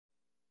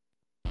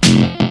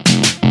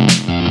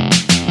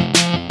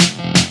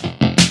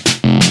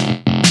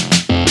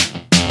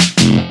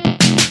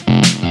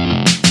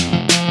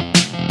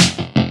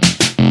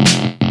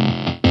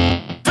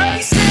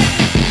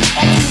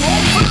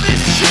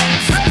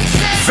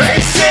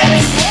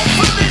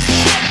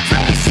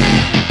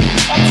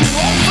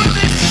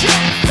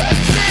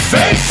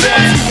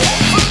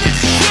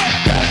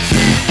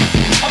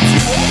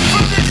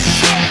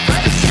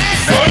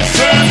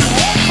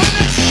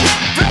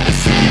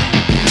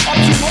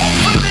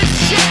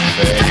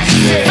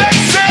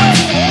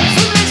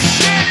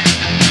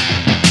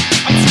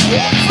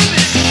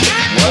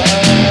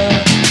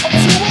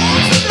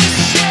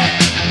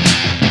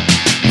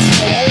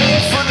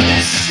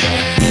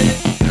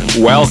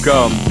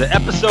Welcome to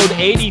episode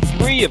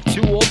 83 of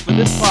Too Old for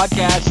This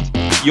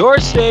Podcast, your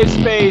safe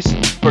space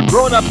for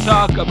grown-up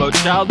talk about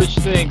childish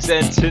things.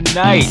 And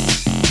tonight,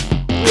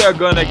 we are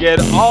going to get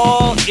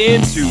all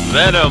into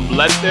Venom,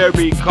 Let There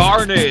Be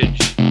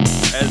Carnage,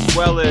 as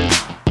well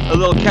as a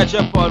little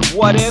catch-up on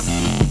What If.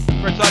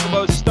 We're going to talk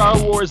about Star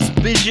Wars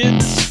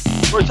Visions.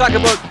 We're going to talk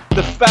about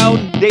The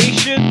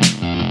Foundation.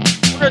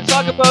 We're going to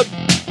talk about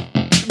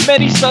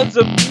Many Sons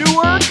of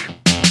Newark.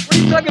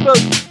 We're going to talk about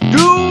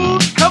Dune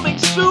coming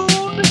soon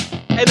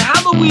and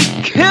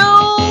Halloween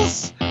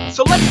Kills.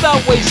 So let's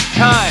not waste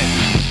time.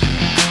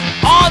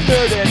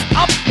 Honored and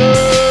up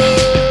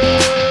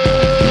there.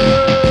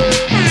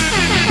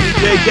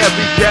 DJ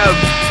Kev.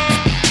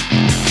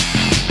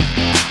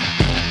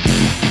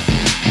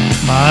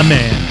 My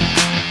man.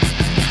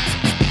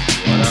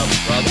 What up,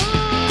 brother?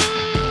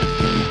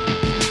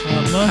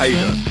 How you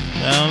doing?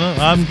 I don't know.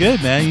 I'm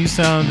good, man. You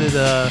sounded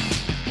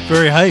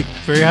very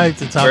hyped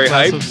to talk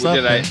about some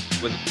stuff.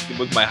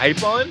 Was my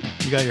hype on?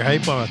 You got your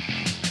hype on.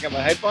 Got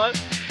my hype on?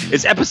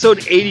 It's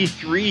episode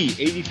 83.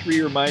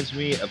 83 reminds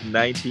me of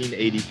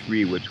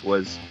 1983, which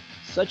was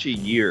such a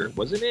year,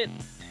 wasn't it?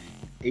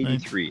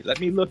 83. Let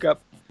me look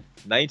up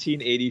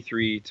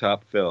 1983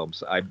 top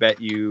films. I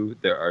bet you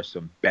there are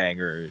some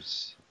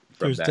bangers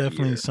from There's that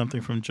definitely year.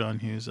 something from John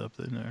Hughes up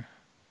in there.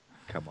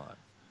 Come on.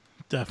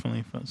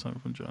 Definitely something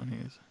from John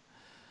Hughes.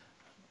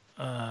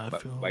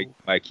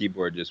 My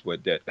keyboard just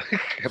went dead.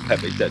 I'm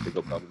having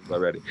technical problems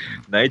already.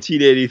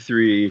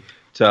 1983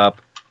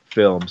 top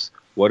films.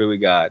 What do we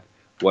got?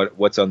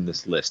 What's on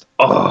this list?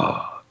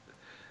 Oh,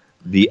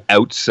 The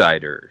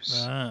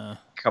Outsiders.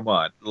 Come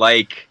on,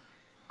 like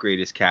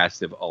greatest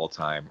cast of all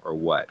time or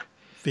what?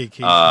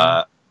 Vacation.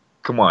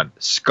 Come on,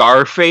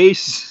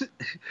 Scarface.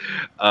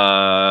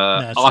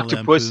 National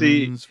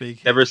Octopussy. Lampoon's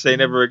Vacation. Never Say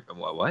Never.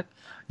 What?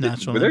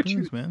 National Were there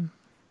Lampoons, man.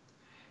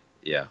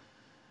 Yeah.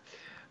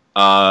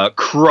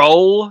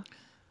 Krull.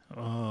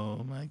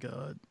 Oh my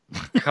God.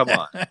 Come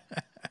on.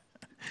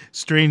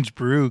 Strange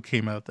Brew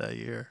came out that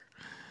year.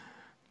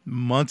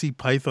 Monty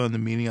Python, The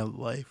Meaning of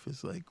Life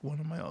is like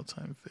one of my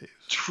all-time faves.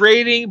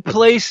 Trading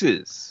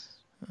Places.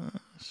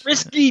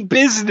 Risky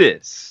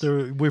Business.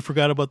 We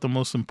forgot about the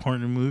most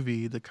important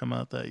movie to come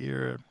out that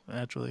year,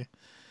 actually.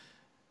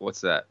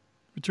 What's that?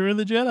 Return of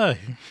the Jedi.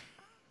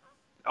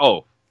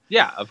 Oh,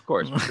 yeah, of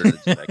course. Return of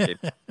the Jedi came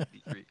in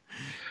 1983.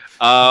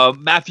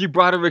 Matthew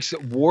Broderick's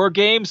War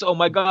Games. Oh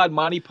my God,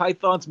 Monty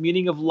Python's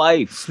Meaning of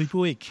Life.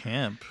 Sleepaway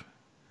Camp.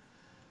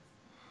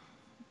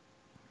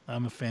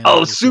 I'm a fan.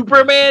 Oh,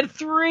 Superman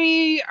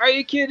 3. Are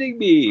you kidding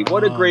me?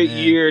 What a great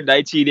year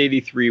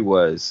 1983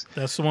 was.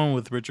 That's the one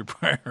with Richard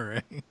Pryor,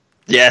 right?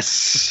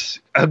 Yes.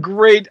 A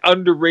great,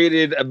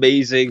 underrated,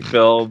 amazing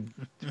film.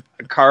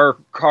 A car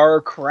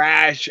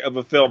crash of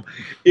a film.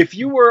 If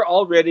you were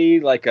already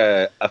like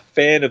a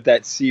fan of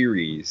that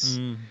series,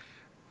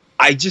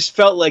 I just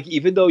felt like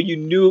even though you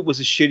knew it was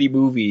a shitty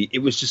movie, it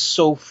was just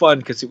so fun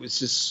because it was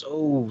just so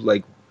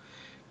like,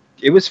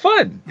 it was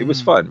fun. It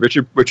was fun.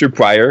 Richard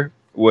Pryor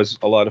was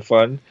a lot of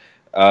fun.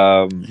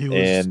 He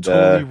was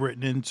totally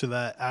written into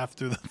that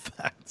after the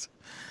fact.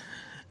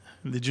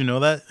 Did you know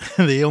that?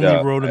 They only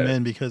wrote him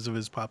in because of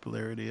his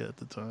popularity at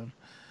the time.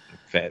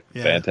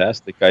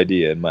 Fantastic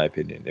idea, in my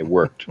opinion. It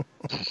worked.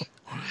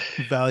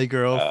 Valley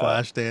Girl,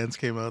 Flashdance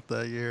came out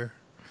that year.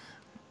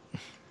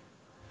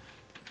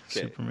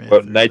 Okay. Superman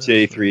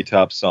 1983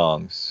 top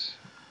songs.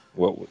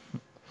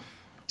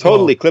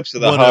 Eclipse of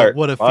the Heart.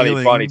 What a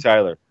feeling. Bonnie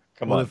Tyler.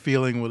 Come on. What a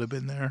feeling would have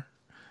been there.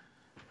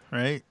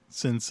 Right?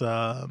 Since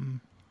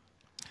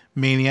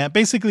Maniac.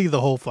 Basically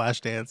the whole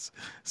Flashdance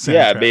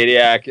soundtrack.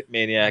 Yeah,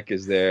 Maniac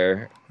is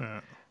there.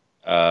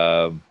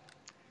 Mr.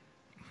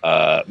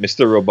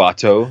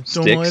 Roboto.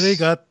 Styx.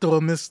 Arigato,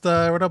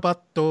 Mr.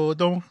 Roboto.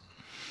 Don't.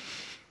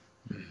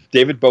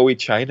 David Bowie,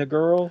 China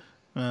Girl.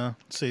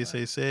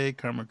 Say,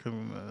 Karma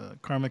Chameleon.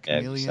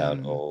 And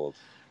sound old.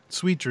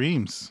 Sweet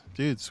Dreams,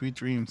 dude. Sweet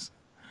Dreams.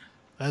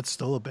 That's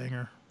still a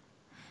banger.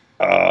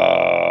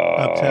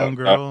 Uptown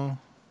Girl.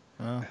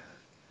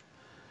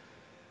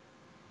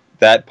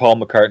 That Paul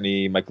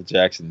McCartney, Michael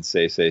Jackson,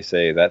 say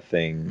that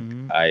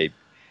thing.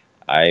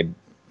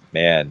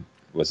 Man,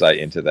 was I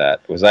into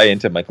that? Was I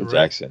into Michael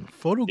Jackson?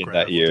 Photograph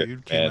that year,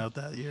 dude, came out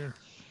that year.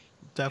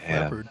 Def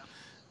Leppard.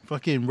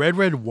 Fucking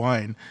Red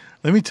Wine.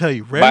 Let me tell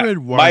you, Red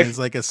Wine is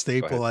like a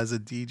staple as a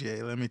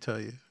DJ. Let me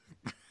tell you.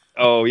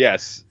 Oh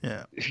yes.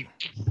 Yeah.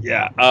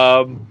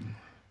 Yeah.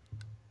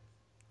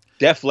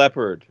 Def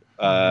Leppard.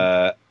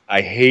 I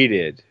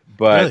hated,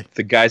 but really?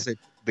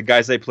 the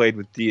guys I played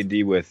with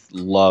D&D with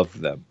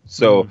loved them.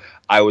 So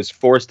I was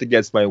forced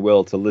against my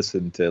will to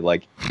listen to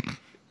like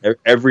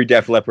every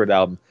Def Leppard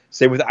album.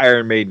 Same with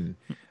Iron Maiden.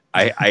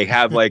 I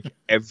have like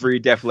every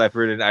Def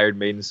Leppard and Iron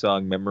Maiden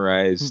song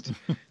memorized.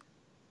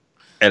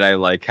 And I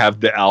like have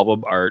the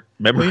album art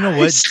memorized. Well,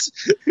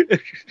 you know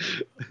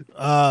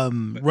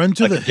what? Run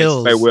to the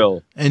Hills. My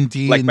will. And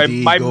D&D like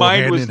my go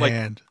mind hand was in like,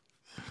 hand.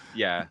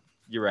 Yeah,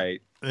 you're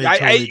right.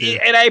 Totally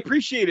And I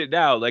appreciate it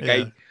now. Like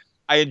I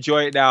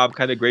enjoy it now. I'm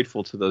kind of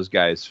grateful to those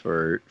guys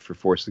for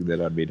forcing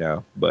that on me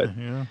now. But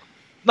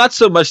Not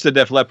so much the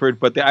Def Leppard,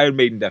 but the Iron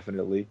Maiden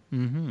definitely.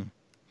 Mm-hmm.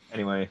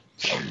 Anyway,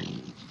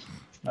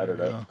 I don't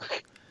know.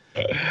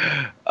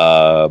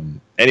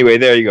 Anyway,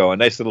 there you go. A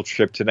nice little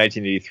trip to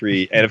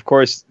 1983, and of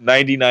course,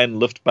 99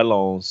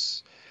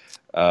 Luftballons.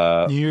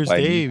 New Year's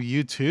Day,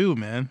 U2,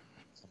 man.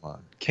 Come on,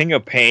 King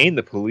of Pain,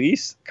 The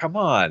Police. Come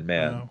on,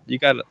 man. Wow. You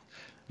got to.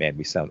 Man,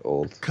 we sound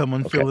old. Come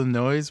on, Feel the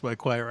Noise by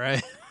Quiet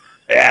Riot.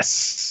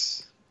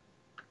 Yes.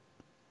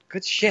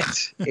 Good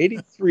shit.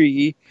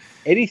 83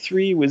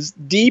 was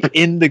deep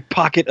in the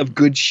pocket of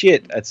good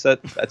shit. That's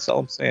all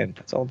I'm saying.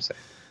 That's all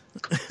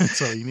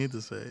That's all you need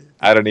to say.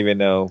 I don't even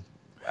know.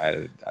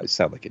 I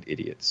sound like an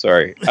idiot.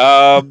 Sorry.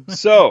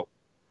 So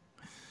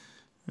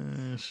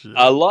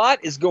a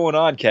lot is going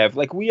on, Kev.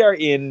 Like, we are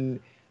in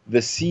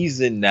the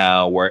season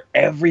now where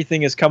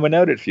everything is coming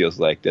out, it feels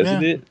like,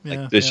 doesn't it?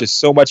 Like, there's just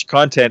so much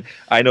content.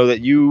 I know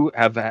that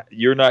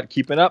you're not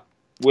keeping up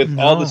with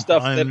all the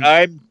stuff that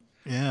I'm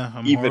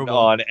even horrible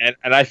on,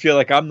 and I feel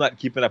like I'm not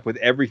keeping up with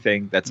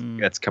everything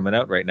that's coming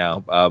out right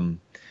now.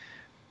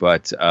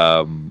 But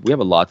we have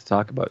a lot to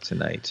talk about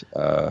tonight.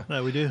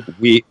 Yeah, we do.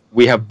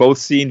 We have both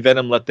seen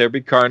Venom: Let There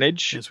Be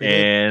Carnage,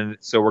 and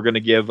so we're going to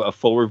give a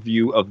full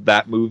review of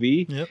that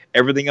movie. Yep.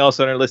 Everything else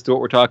on our list of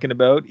what we're talking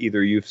about,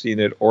 either you've seen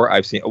it or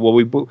I've seen it.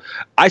 Well,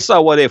 I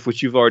saw What If,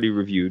 which you've already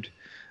reviewed.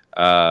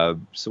 So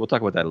we'll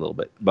talk about that a little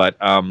bit. But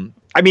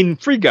I mean,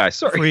 Free Guy.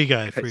 Sorry, Free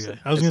Guy.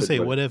 I was going to say,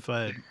 what if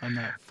I'm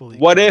not fully.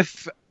 What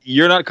if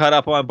you're not caught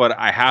up on, but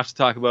I have to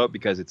talk about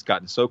because it's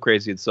gotten so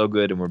crazy and so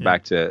good, and we're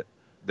back to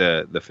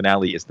the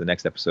finale is the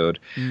next episode.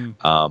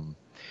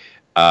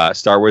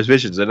 Star Wars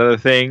Visions, another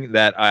thing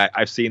that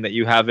I've seen that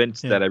you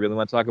haven't, that I really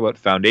want to talk about.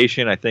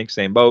 Foundation, I think,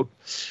 same boat.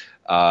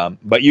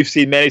 But you've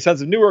seen Many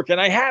Sons of Newark, and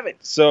I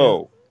haven't.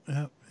 So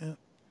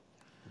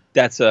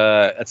that's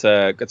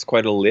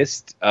quite a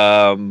list.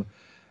 Was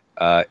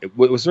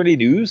there any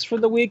news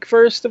from the week,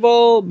 first of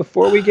all,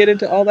 before we get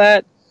into all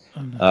that?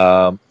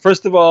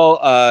 First of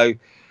all,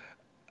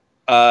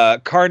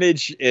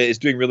 Carnage is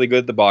doing really good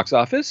at the box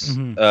office.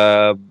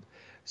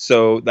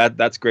 So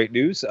that's great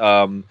news.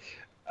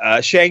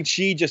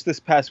 Shang-Chi just this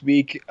past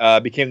week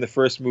became the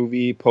first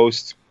movie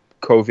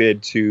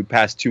post-COVID to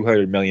pass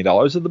 $200 million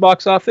at the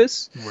box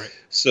office. Right.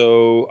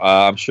 So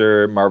I'm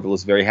sure Marvel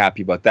is very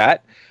happy about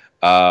that.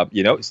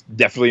 It's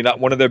definitely not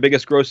one of their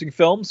biggest grossing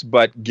films,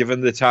 but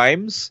given the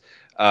times,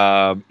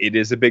 it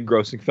is a big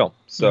grossing film.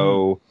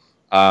 So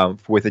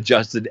with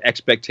adjusted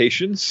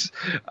expectations,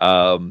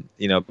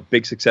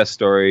 big success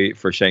story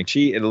for Shang-Chi.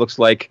 It looks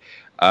like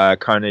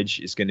Carnage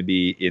is going to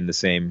be in the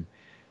same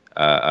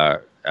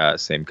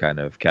kind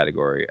of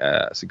category.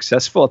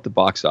 Successful at the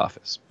box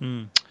office.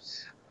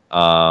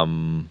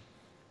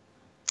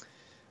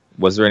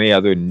 Was there any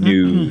other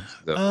news?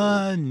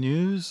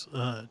 News?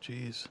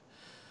 Geez.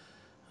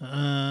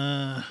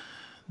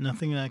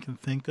 Nothing I can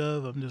think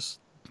of. I'm just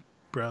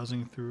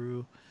browsing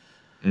through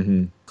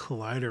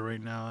Collider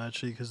right now,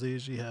 actually, because they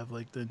usually have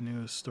like the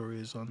newest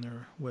stories on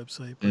their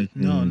website. But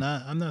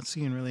I'm not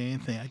seeing really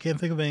anything. I can't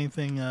think of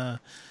anything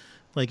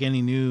like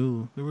any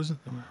new. There wasn't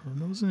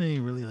any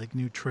really like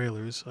new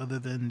trailers, other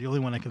than the only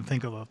one I can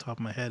think of off the top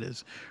of my head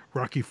is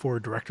Rocky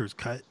IV Director's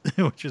Cut,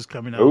 which is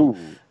coming out. Ooh.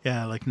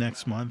 Yeah, like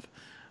next month.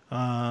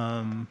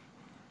 So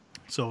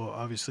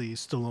obviously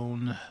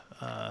Stallone,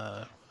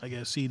 I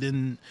guess he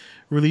didn't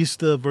release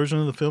the version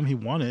of the film he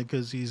wanted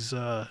because he's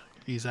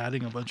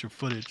adding a bunch of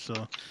footage.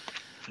 So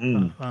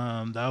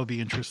that would be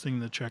interesting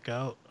to check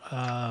out.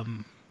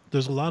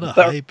 There's a lot of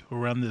hype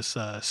around this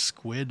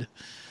Squid.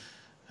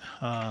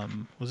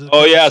 Was it?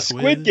 Oh yeah,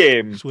 Squid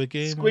Game. Squid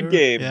Game. Squid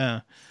Game. Yeah.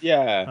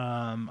 Yeah.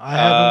 I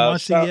haven't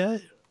watched it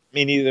yet.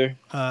 Me neither.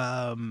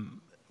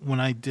 When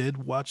I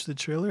did watch the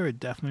trailer, it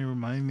definitely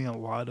reminded me a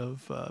lot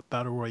of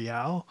Battle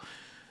Royale.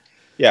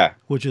 Yeah.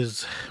 Which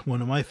is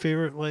one of my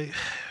favorite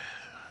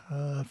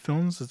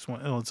films.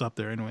 It's up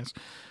there, anyways.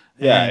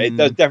 Yeah, it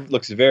does. Definitely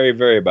looks very,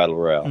 very Battle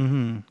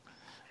Royale.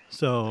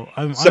 So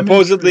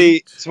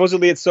supposedly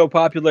it's so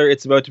popular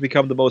it's about to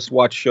become the most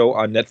watched show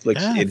on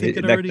Netflix in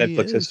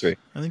Netflix history.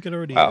 I think it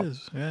already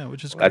is. Yeah,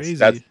 which is crazy.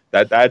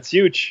 That's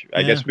huge.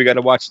 I guess we got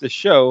to watch this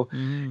show.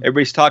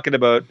 Everybody's talking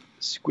about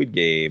Squid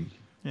Game.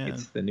 Yeah.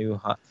 It's the new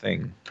hot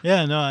thing.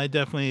 Yeah, no, I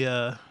definitely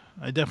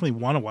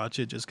want to watch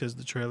it just because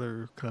the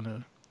trailer kind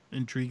of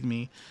intrigued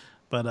me.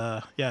 But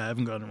I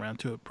haven't gotten around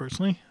to it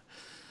personally.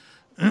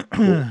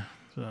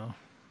 So.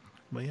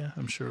 But yeah,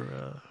 I'm sure.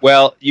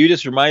 Well, you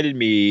just reminded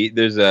me.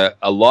 There's a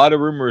lot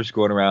of rumors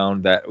going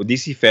around that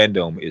DC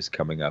Fandom is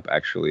coming up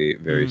actually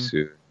very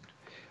soon.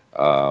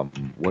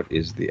 What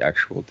is the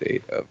actual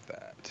date of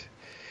that?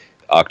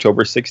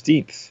 October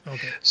 16th.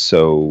 Okay.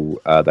 So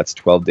that's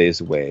 12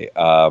 days away.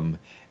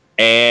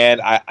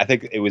 And I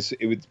think it was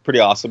pretty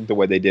awesome the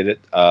way they did it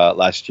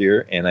last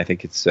year, and I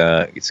think it's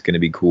going to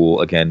be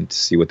cool again to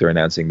see what they're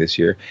announcing this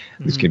year.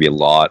 There's going to be a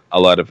lot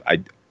of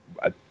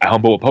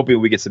I'm hoping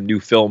we get some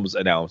new films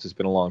announced. It's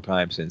been a long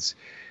time since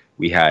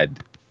we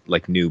had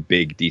like new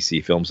big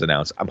DC films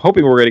announced. I'm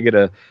hoping we're going to get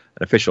an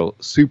official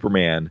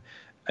Superman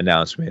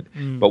announcement.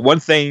 But one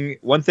thing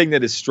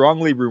that is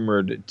strongly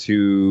rumored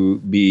to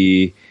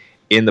be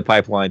in the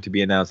pipeline to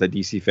be announced at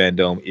DC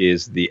Fandom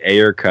is the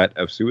Ayer cut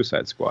of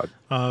Suicide Squad.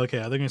 Okay,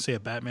 I think I'm gonna say a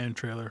Batman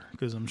trailer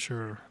because I'm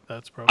sure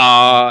that's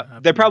probably.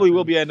 There probably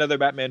will be another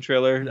Batman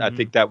trailer. Mm-hmm. I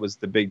think that was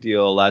the big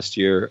deal last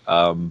year.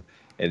 And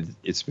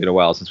it's been a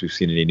while since we've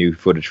seen any new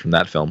footage from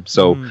that film,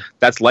 so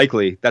that's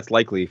likely. That's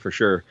likely for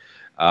sure.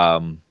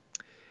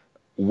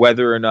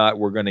 Whether or not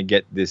we're going to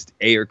get this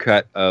Ayer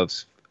cut of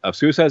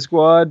Suicide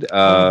Squad. The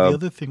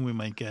other thing we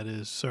might get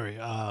is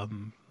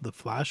the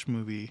Flash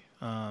movie.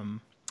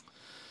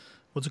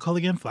 What's it called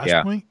again?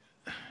 Flashpoint.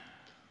 Yeah.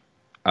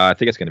 I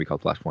think it's going to be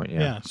called Flashpoint.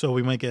 Yeah. So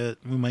we might get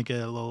a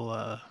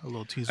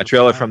little teaser. A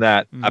trailer from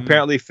that.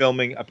 Apparently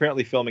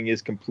filming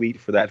is complete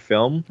for that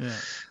film. Yeah.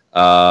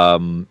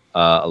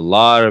 A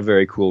lot of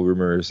very cool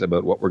rumors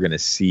about what we're going to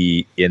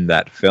see in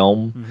that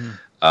film.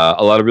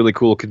 A lot of really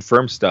cool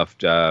confirmed stuff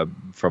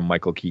from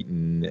Michael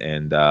Keaton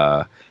and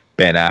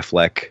Ben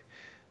Affleck.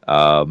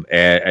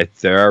 And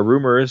there are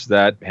rumors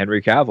that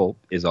Henry Cavill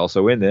is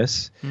also in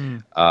this.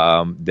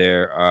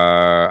 There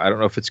are, I don't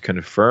know if it's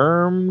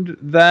confirmed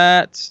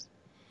that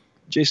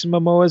Jason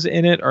Momoa is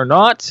in it or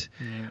not,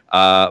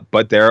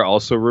 but there are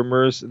also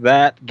rumors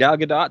that Gal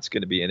Gadot's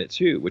going to be in it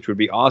too, which would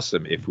be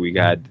awesome if we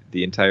had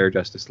the entire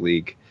Justice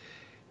League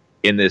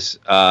in this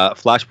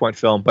Flashpoint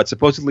film. But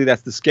supposedly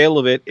that's the scale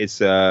of it.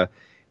 It's a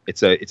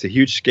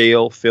huge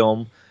scale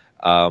film,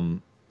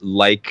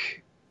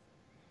 like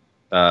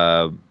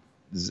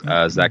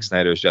Zack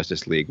Snyder's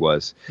Justice League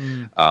was.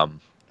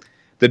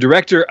 The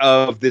director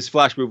of this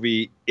Flash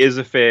movie is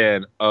a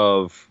fan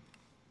of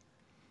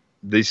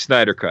the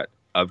Snyder cut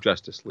of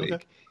Justice League.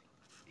 Okay.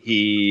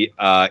 He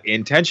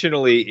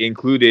intentionally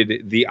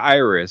included the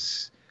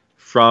Iris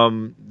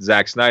from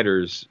Zack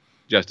Snyder's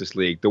Justice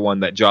League, the one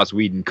that Joss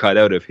Whedon cut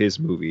out of his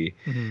movie,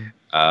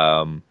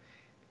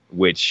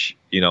 which,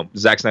 you know,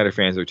 Zack Snyder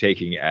fans are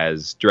taking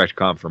as direct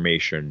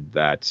confirmation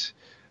that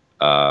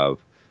the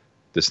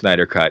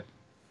Snyder cut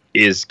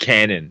is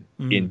canon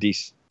in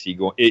DC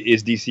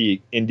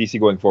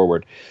going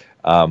forward,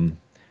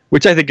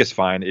 which I think is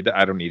fine.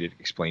 I don't need it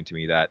explained to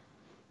me that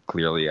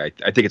clearly. I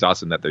think it's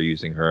awesome that they're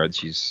using her.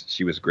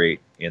 She was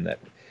great in that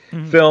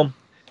film,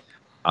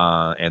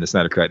 and the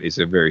Snyder cut is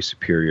a very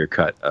superior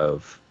cut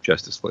of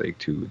Justice League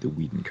to the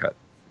Whedon cut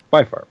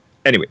by far.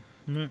 Anyway,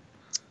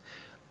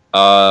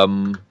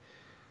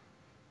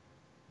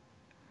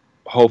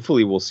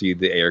 hopefully we'll see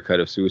the Ayer cut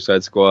of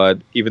Suicide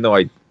Squad, even though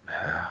I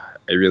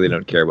really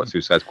don't care about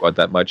Suicide Squad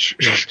that much.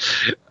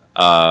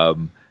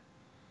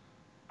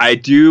 I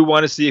do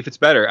want to see if it's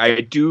better.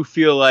 I do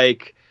feel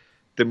like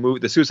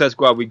the Suicide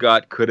Squad we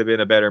got could have been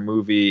a better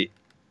movie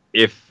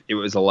if it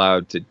was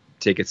allowed to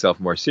take itself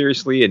more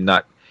seriously and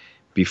not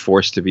be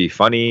forced to be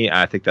funny.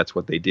 I think that's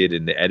what they did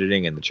in the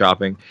editing and the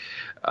chopping.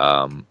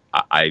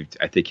 I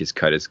think his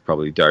cut is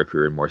probably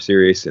darker and more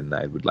serious, and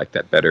I would like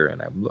that better.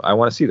 And I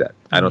want to see that.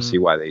 I don't see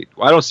why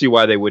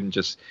they wouldn't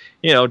just,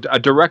 you know, a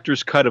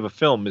director's cut of a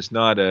film is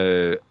not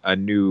a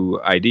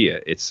new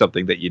idea. It's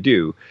something that you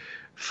do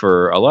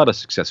for a lot of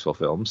successful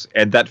films,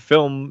 and that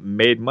film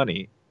made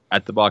money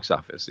at the box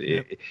office.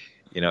 It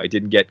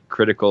didn't get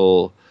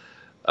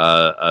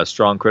a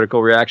strong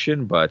critical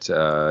reaction, but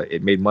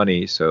it made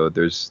money, so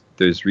there's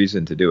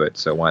reason to do it.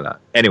 So why not?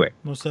 Anyway,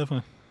 most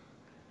definitely.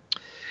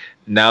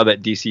 Now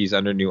that DC is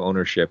under new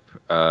ownership,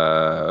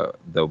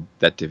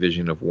 that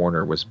division of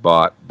Warner was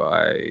bought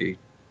by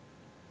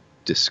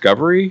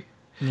Discovery.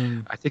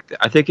 I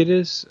think it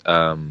is.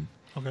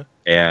 Okay.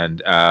 And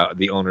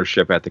the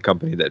ownership at the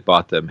company that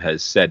bought them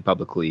has said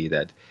publicly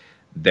that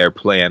their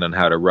plan on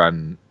how to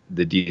run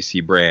the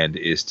DC brand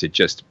is to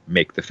just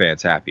make the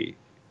fans happy.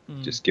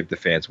 Just give the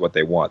fans what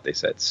they want, they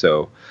said.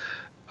 So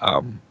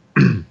I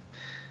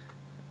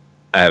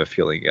have a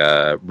feeling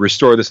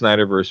Restore the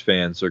Snyderverse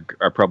fans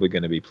are probably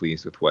going to be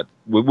pleased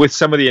with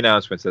some of the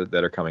announcements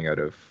that are coming out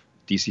of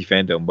DC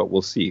Fandom, but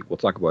we'll see. We'll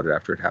talk about it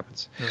after it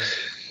happens.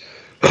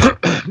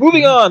 Right.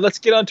 Moving on, let's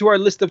get on to our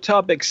list of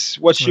topics.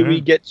 What should we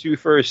get to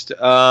first?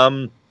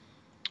 I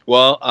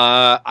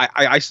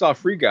saw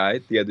Free Guy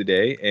the other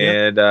day,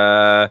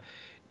 and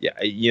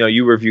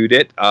you reviewed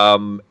it,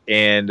 and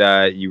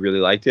you really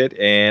liked it,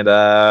 and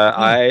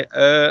I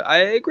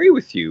agree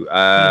with you.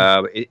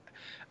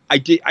 I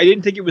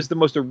didn't think it was the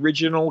most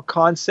original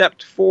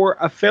concept for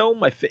a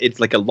film. It's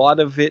like a lot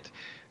of it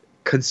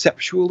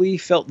conceptually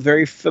felt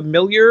very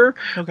familiar,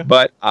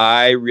 but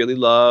I really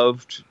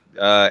loved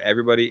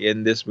everybody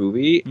in this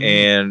movie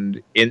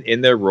and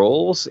in their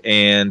roles,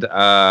 and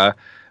I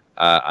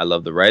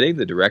love the writing,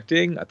 the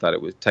directing. I thought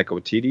Taika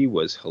Waititi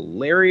was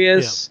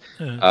hilarious.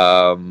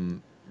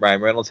 Ryan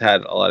Reynolds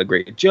had a lot of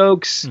great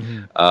jokes.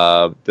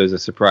 There's a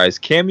surprise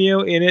cameo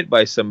in it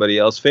by somebody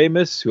else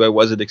famous who I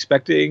wasn't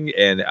expecting,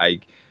 and I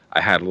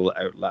had a little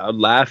out loud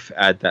laugh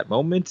at that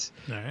moment.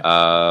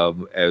 Right.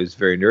 It was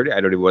very nerdy. I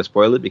don't even want to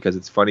spoil it because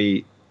it's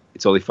funny.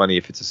 It's only funny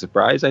if it's a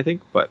surprise, I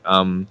think. But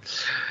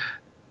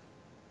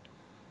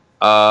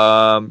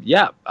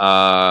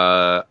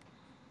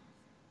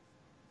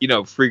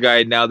Free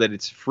Guy, now that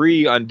it's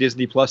free on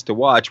Disney Plus to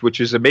watch,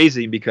 which is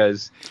amazing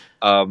because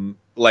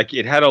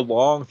it had a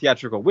long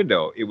theatrical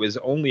window. It was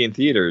only in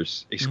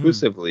theaters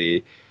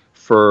exclusively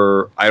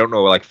for, I don't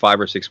know, like 5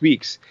 or 6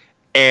 weeks.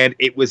 And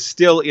it was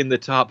still in the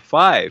top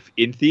 5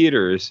 in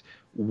theaters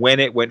when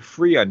it went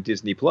free on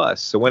Disney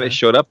Plus. So when it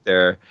showed up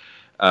there,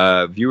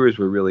 viewers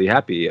were really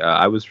happy.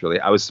 I was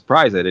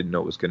surprised. I didn't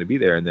know it was going to be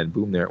there. And then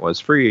boom, there it was,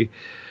 free.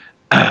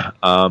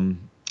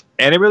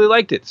 And I really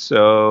liked it.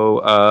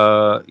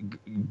 So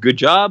good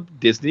job,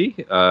 Disney,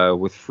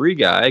 with Free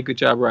Guy. Good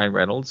job, Ryan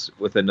Reynolds,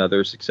 with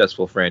another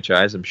successful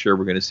franchise. I'm sure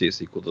we're going to see a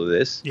sequel to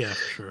this. Yeah,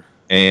 for sure.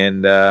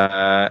 And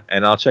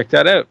I'll check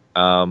that out.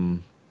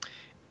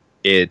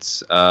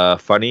 It's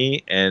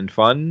funny and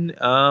fun,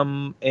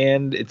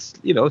 and it's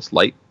it's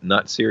light,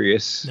 not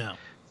serious. No.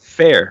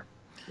 Fair.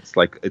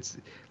 It's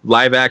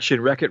live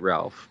action Wreck-It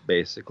Ralph,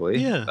 basically.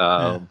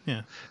 Yeah.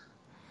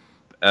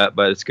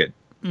 But it's good.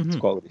 It's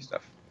quality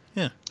stuff.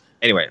 Yeah.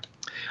 Anyway,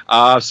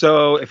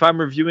 so if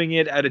I'm reviewing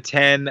it out of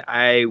 10,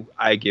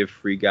 I give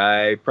Free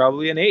Guy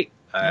probably an 8.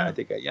 I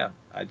think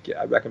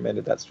I'd recommend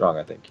it that strong,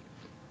 I think.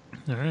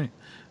 All right.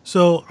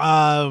 So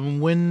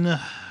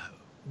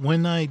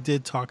when I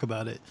did talk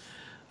about it,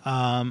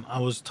 I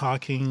was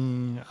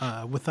talking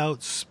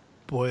without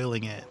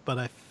spoiling it, but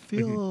I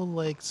feel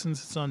like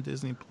since it's on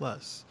Disney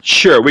Plus,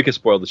 sure, we can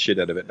spoil the shit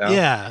out of it now.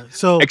 Yeah.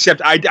 So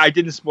except I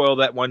didn't spoil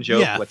that one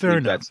joke. Yeah, fair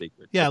enough. That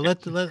secret. Yeah,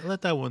 let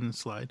that one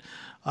slide.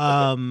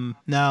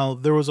 Now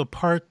there was a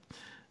part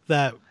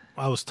that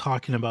I was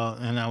talking about,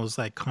 and I was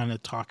like kind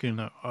of talking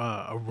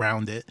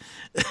around it,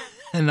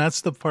 and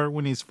that's the part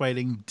when he's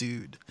fighting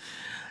Dude.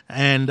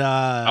 And oh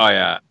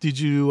yeah, did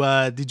you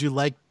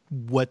like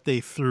what they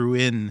threw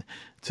in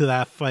to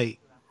that fight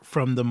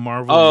from the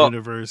Marvel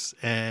universe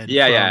and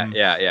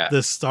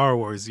the Star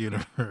Wars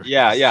universe?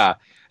 Yeah.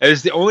 It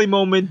was the only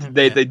moment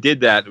they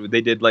did that.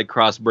 They did like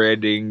cross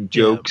branding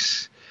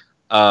jokes,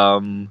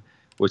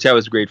 which I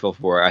was grateful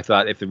for. I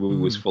thought if the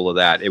movie was full of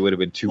that, it would have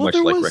been too much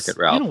like Wreck-It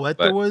Ralph. You know what?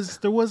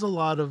 There was a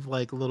lot of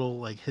like little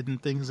like hidden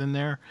things in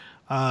there.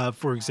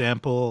 For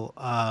example,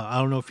 I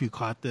don't know if you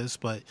caught this,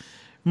 but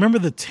remember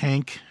the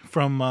tank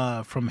from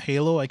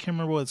Halo? I can't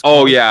remember what it's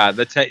called. Oh yeah,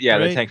 the tank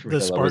from the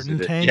Halo, Spartan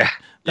tank. Yeah.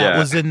 That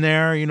was in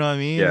there, you know what I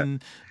mean? Yeah.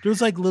 And there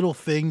was like little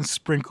things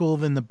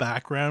sprinkled in the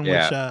background, which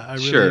I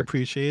really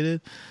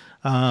appreciated.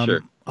 A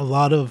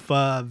lot of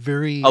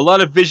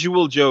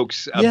visual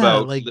jokes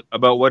about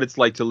what it's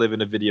like to live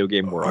in a video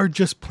game world, or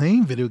just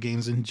playing video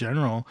games in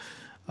general.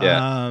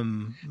 Yeah.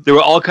 There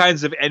were all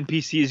kinds of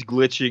NPCs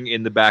glitching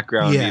in the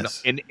background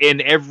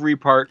in every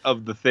part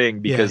of the thing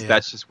because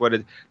that's just what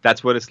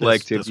it's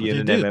like to be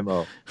in an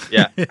MMO.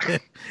 Yeah.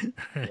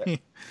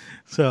 Right.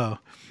 So,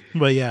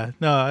 but yeah,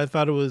 no, I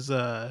thought it was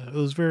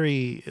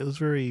very what's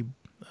the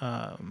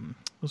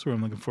word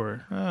I'm looking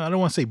for? I don't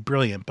want to say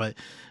brilliant, but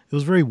it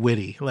was very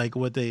witty, like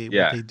what they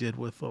did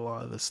with a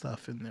lot of the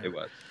stuff in there. It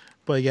was.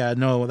 But yeah,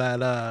 no,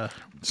 that as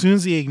soon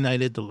as he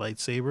ignited the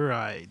lightsaber,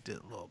 I did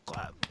a little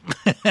clap.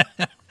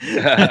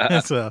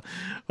 So,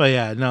 but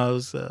yeah, no,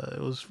 it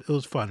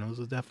was fun. It was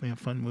definitely a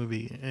fun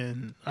movie,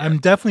 and I'm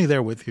definitely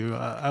there with you.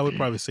 I would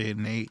probably say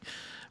an 8,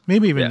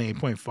 maybe even an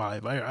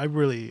 8.5. I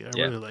really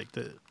liked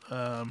it.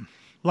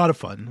 A lot of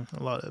fun,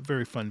 a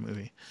very fun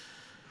movie.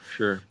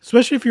 Sure,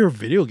 especially if you're a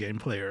video game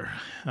player.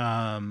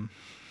 I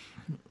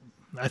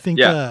think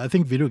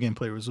video game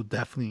players will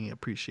definitely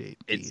appreciate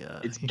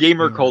it's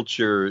gamer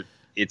culture.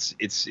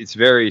 It's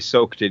very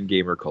soaked in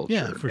gamer culture.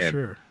 Yeah, for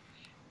sure.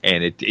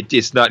 And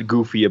it's not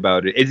goofy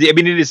about it.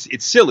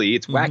 It's silly,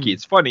 it's wacky,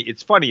 it's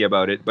funny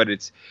about it, but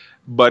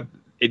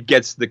it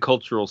gets the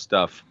cultural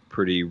stuff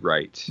pretty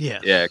right.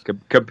 Yeah.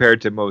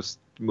 Compared to most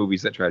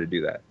movies that try to do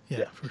that.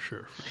 Yeah. For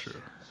sure.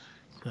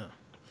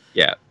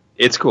 Yeah,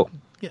 it's cool.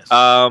 Yes.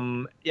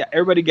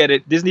 Everybody get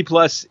it. Disney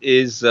Plus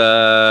is it's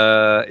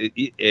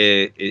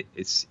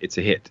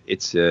a hit.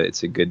 It's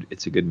a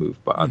good move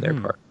on their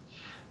part.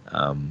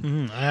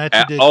 I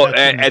actually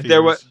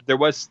did there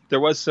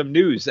was some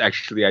news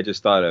actually. I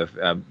just thought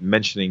of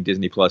mentioning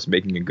Disney Plus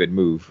making a good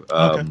move.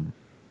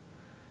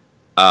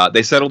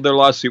 They settled their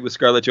lawsuit with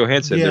Scarlett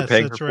Johansson. Yes,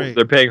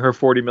 They're paying her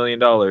 $40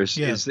 million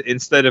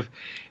instead of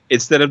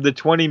the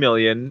 $20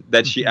 million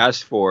that she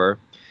asked for.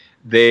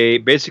 They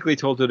basically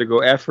told her to go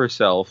F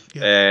herself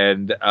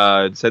and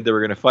said they were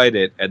going to fight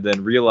it, and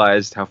then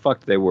realized how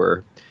fucked they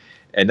were,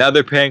 and now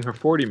they're paying her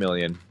 $40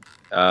 million.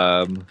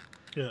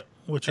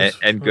 Which is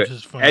good. Which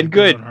is fine. And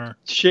good. On her.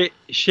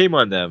 Shame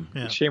on them.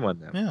 Yeah. Shame on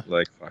them. Yeah.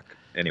 Like fuck.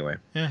 Anyway.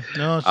 Yeah.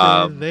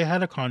 No. They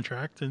had a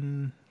contract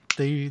and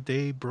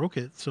they broke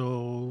it,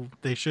 so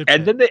they should.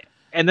 And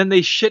then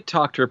they shit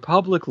talked her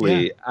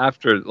publicly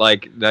after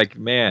like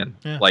man,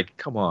 like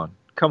come on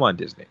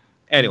Disney.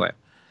 Anyway.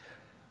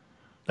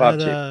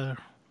 That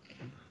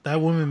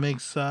woman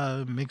makes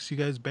you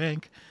guys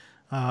bank.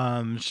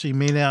 She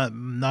may not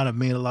have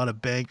made a lot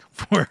of bank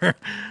for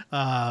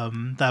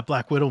that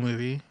Black Widow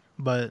movie,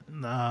 but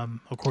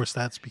of course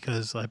that's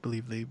because I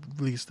believe they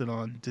released it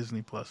on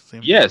Disney Plus.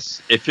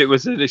 Yes, if it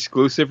was an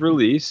exclusive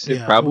release,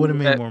 it probably would have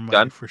made more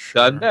money for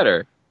sure. Done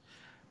better.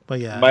 But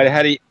yeah, might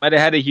have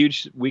had a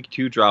huge week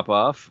 2 drop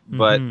off,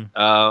 but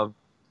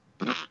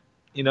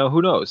you know,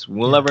 who knows?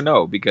 We'll never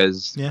know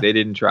because they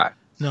didn't try.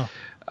 No,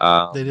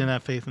 they didn't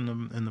have faith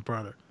in the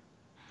product.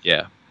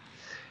 Yeah.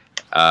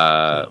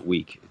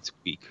 Weak. It's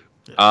weak.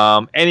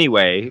 Yeah.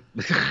 Anyway.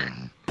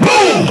 Boom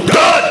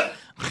done.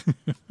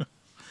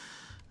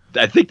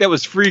 I think that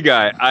was Free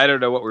Guy. I don't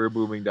know what we were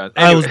booming done.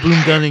 Anyway. I was boom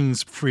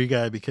dunning's Free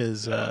Guy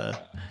because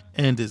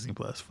and Disney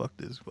Plus. Fuck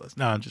Disney Plus.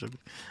 No, I'm just joking.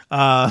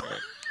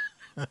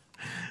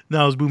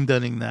 No, I was boom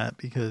dunning that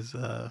because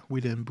we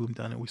didn't boom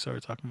dun it. We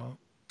started talking about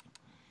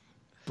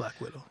Black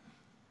Widow.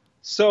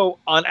 So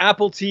on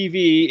Apple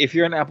TV, if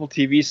you're an Apple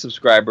TV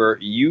subscriber,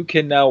 you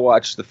can now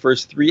watch the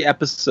first 3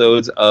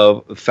 episodes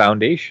of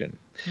Foundation,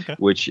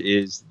 which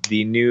is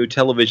the new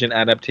television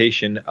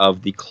adaptation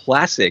of the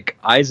classic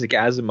Isaac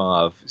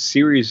Asimov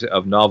series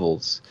of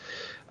novels,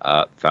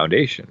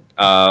 Foundation.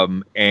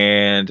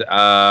 And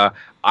I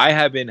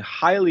have been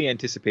highly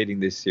anticipating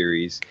this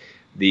series.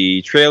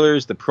 The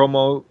trailers, the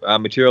promo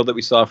material that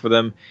we saw for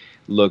them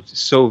looked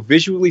so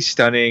visually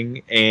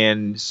stunning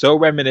and so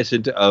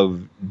reminiscent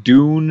of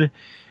Dune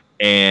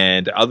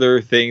and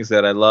other things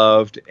that I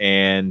loved.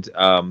 And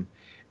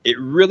it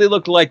really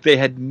looked like they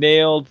had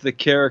nailed the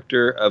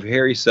character of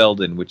Harry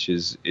Seldon, which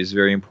is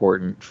very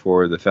important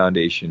for the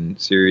Foundation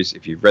series.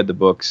 If you've read the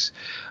books,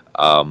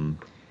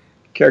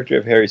 character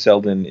of Harry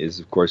Seldon is,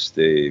 of course,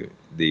 the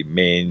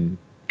main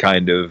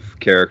kind of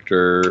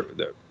character.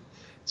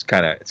 It's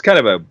kind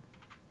of a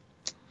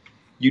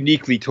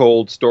uniquely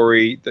told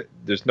story.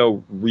 There's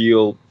no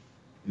real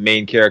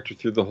main character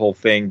through the whole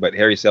thing, but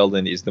Harry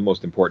Seldon is the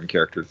most important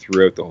character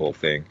throughout the whole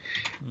thing,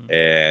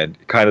 and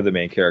kind of the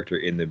main character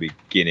in the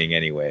beginning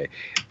anyway.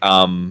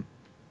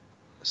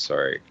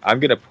 Sorry,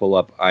 I'm gonna pull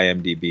up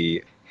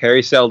IMDb.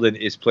 Harry Seldon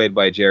is played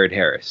by Jared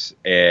Harris,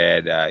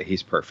 and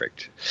he's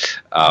perfect.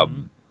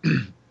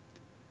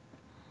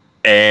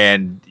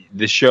 And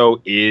the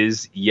show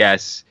is,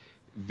 yes,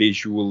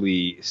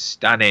 visually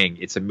stunning.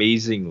 It's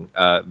amazing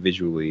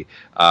visually,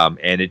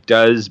 and it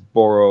does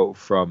borrow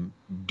from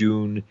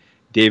Dune,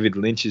 David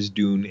Lynch's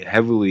Dune,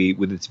 heavily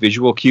with its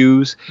visual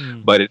cues,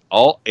 but it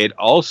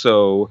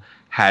also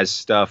has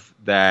stuff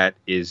that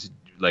is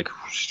like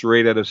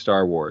straight out of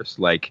Star Wars.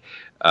 Like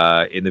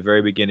in the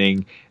very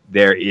beginning,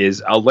 there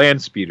is a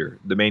land speeder.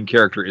 The main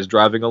character is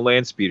driving a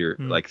land speeder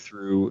like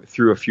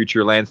through a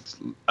future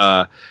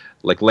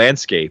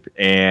landscape,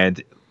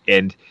 and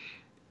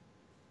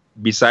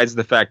besides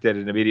the fact that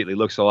it immediately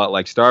looks a lot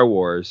like Star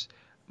Wars,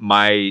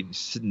 my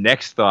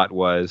next thought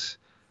was,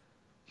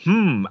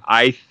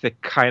 I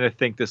kind of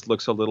think this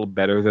looks a little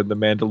better than The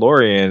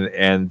Mandalorian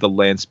and the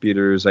land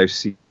speeders I've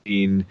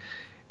seen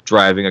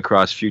driving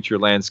across future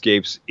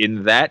landscapes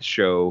in that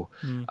show.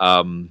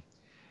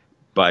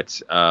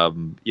 But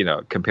you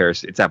know,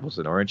 comparison, it's apples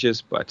and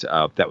oranges. But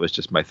that was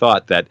just my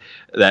thought that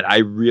I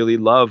really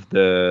love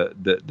the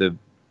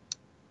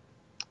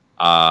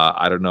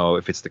I don't know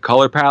if it's the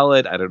color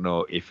palette. I don't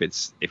know if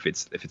it's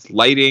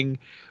lighting.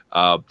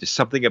 Just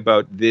something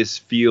about this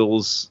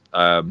feels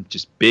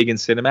just big and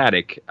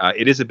cinematic.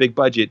 It is a big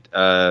budget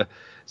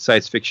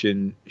science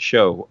fiction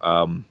show,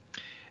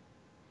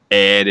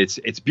 and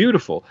it's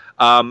beautiful.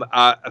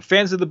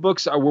 Fans of the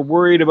books were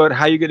worried about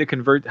how you're going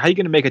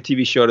to make a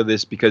TV show to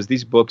this, because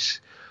these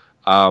books,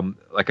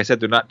 like I said,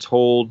 they're not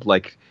told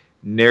like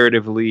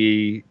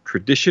narratively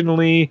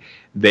traditionally.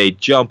 They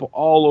jump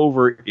all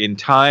over in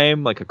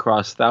time, like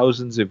across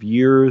thousands of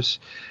years,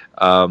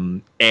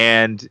 and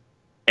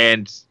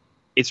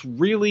it's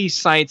really it's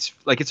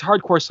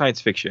hardcore science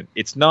fiction.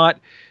 It's not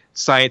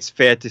science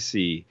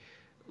fantasy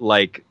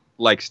like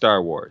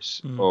Star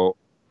Wars. Or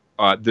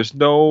there's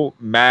no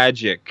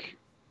magic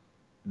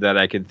that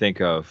I can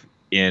think of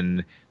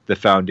in the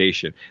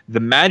Foundation. The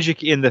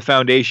magic in the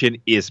Foundation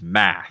is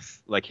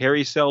math. Like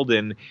Harry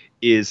Seldon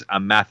is a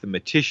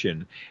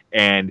mathematician,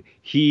 and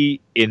he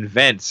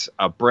invents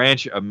a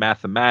branch of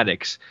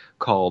mathematics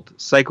called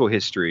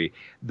psychohistory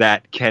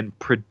that can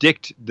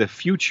predict the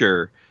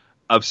future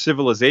of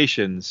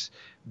civilizations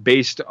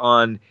based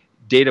on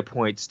data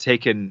points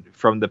taken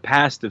from the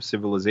past of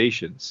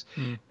civilizations.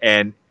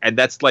 And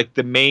that's like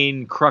the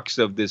main crux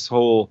of this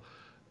whole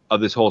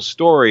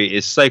story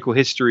is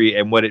psychohistory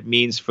and what it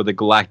means for the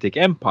Galactic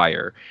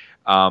Empire.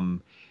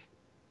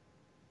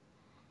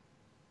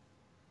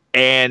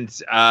 In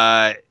this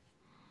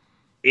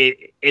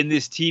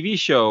TV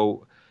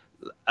show,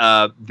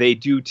 they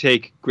do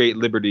take great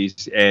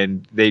liberties,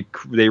 and they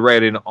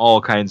write in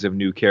all kinds of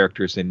new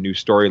characters and new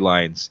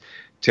storylines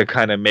to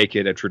kind of make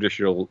it a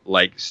traditional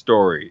like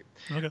story.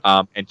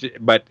 But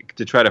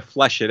to try to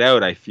flesh it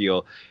out, I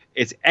feel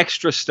it's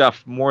extra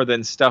stuff more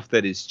than stuff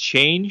that is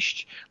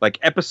changed. Like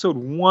episode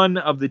 1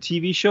 of the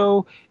TV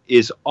show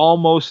is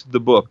almost the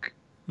book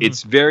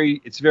It's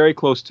very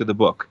close to the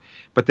book.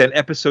 But then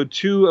episode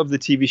 2 of the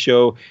TV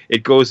show,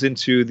 it goes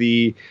into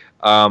the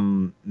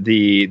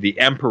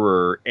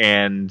emperor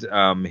and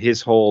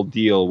his whole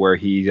deal,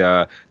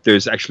 where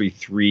there's actually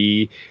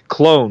 3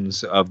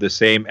 clones of the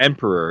same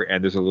emperor,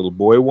 and there's a little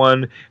boy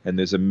one, and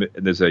there's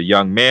a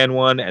young man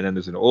one, and then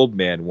there's an old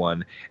man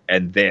one,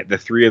 and the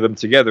 3 of them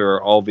together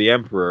are all the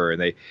emperor,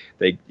 and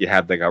they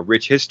have like a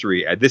rich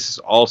history. And this is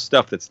all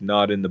stuff that's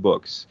not in the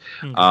books.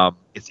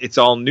 It's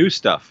all new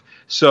stuff.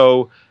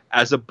 So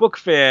as a book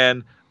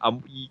fan,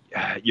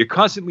 you're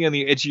constantly on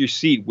the edge of your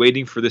seat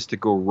waiting for this to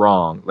go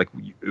wrong. Like,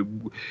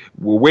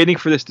 we're waiting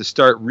for this to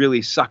start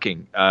really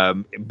sucking.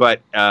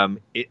 But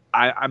I'm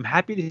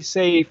happy to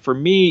say, for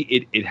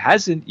me, it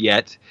hasn't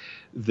yet.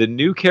 The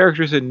new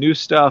characters and new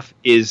stuff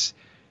is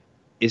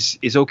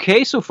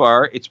okay so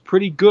far. It's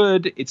pretty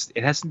good.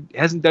 It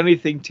hasn't done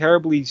anything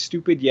terribly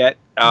stupid yet.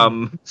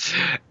 And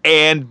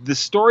the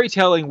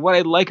storytelling, what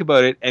I like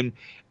about it,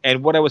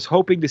 and what I was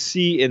hoping to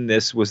see in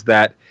this was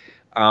that,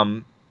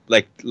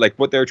 like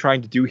what they're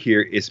trying to do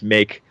here is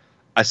make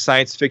a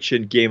science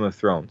fiction Game of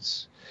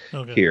Thrones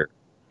here.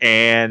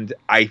 And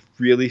I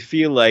really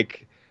feel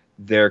like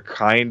they're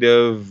kind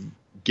of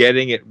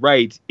getting it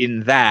right in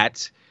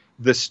that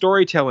the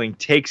storytelling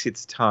takes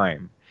its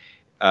time.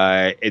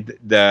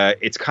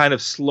 It's kind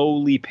of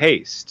slowly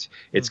paced.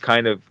 It's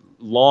kind of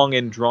long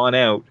and drawn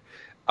out.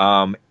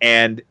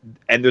 And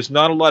there's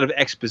not a lot of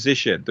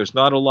exposition. There's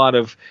not a lot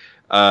of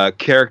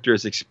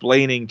characters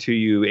explaining to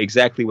you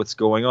exactly what's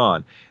going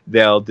on.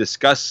 They'll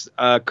discuss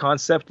a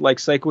concept like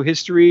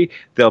psychohistory.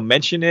 They'll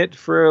mention it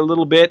for a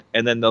little bit,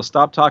 and then they'll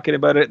stop talking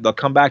about it. They'll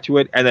come back to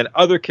it, and then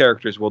other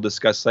characters will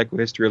discuss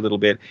psychohistory a little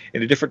bit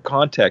in a different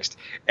context,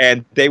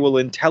 and they will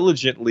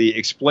intelligently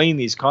explain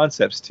these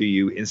concepts to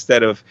you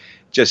instead of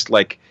just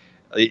like,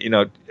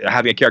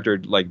 having a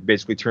character like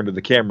basically turn to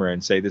the camera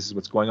and say, "This is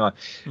what's going on."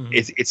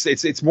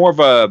 It's more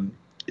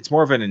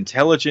of an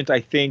intelligent,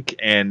 I think,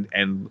 and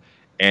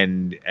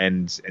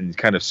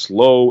kind of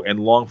slow and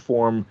long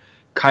form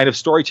kind of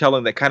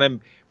storytelling that kind of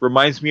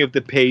reminds me of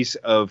the pace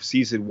of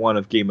season 1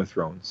 of Game of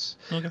Thrones.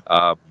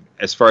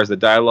 As far as the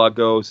dialogue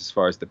goes, as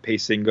far as the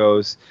pacing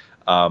goes.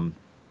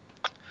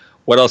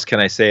 What else can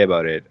I say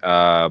about it?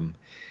 Well,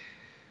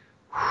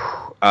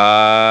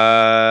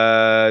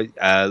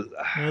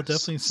 it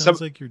definitely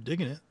sounds like you're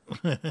digging it.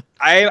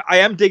 I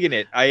am digging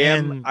it. I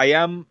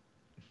am.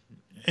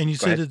 And you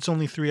said it's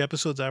only 3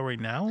 episodes out right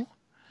now?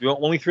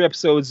 Only 3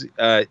 episodes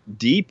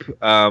deep.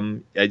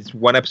 It's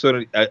 1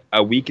 episode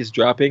a week is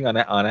dropping on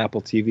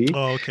Apple TV.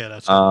 Oh, okay,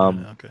 that's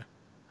okay.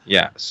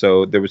 Yeah,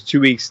 so there was 2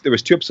 weeks. There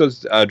was 2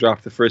 episodes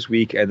dropped the first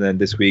week, and then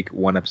this week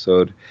 1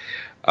 episode.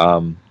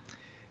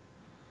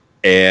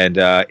 And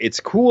it's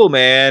cool,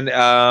 man.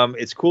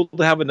 It's cool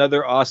to have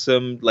another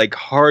awesome, like,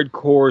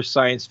 hardcore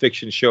science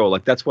fiction show.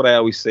 Like, that's what I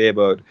always say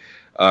about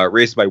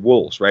Raised by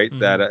Wolves, right?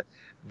 That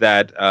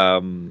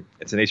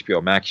it's an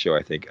HBO Max show,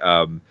 I think.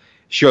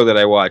 Show that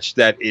I watched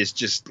that is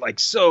just like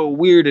so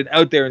weird and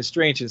out there and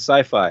strange and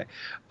sci-fi.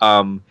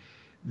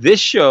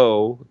 This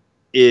show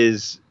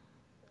is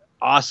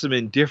awesome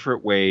in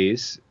different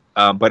ways,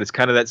 but it's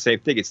kind of that same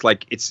thing. It's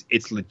like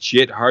it's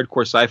legit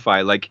hardcore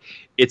sci-fi. Like,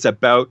 it's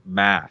about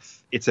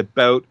math. It's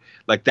about,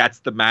 like,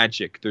 that's the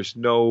magic. There's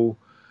no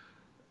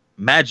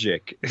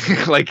magic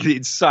like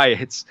it's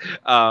science,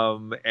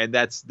 and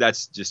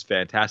that's just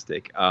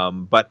fantastic.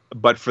 But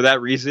for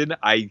that reason,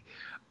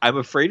 I'm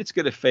afraid it's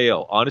going to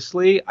fail.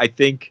 Honestly, I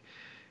think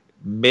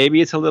maybe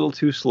it's a little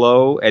too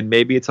slow, and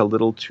maybe it's a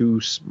little too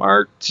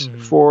smart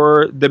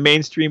for the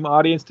mainstream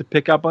audience to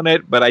pick up on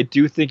it. But I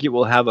do think it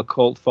will have a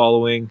cult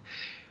following,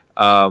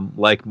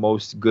 like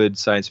most good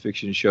science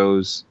fiction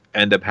shows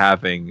end up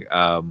having.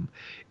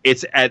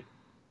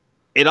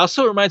 It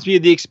also reminds me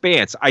of The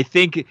Expanse. I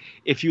think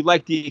if you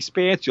like The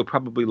Expanse, you'll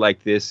probably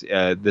like this.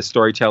 The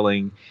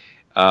storytelling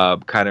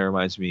kind of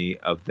reminds me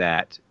of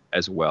that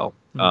as well.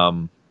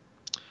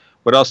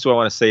 What else do I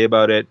want to say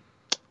about it?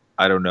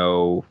 I don't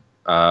know.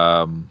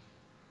 But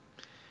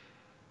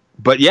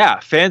yeah,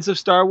 fans of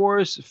Star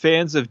Wars,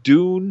 fans of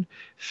Dune,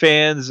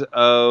 fans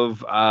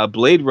of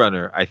Blade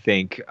Runner, I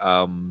think.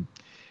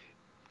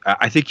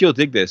 I think you'll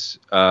dig this.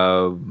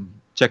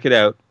 Check it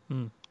out.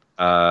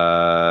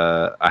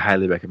 I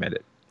highly recommend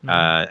it.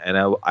 And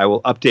I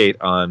will update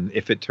on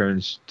if it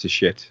turns to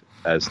shit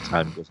as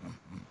time goes on.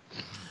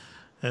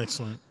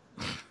 Excellent.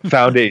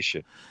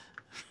 Foundation.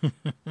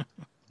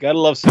 Gotta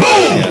love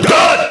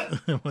God!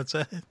 What's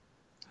that?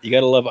 You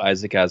gotta love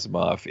Isaac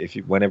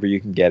Asimov. Whenever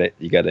you can get it,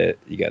 you gotta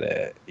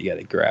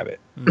grab it.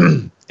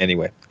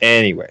 Anyway.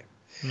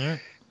 Yeah.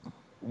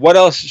 What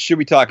else should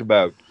we talk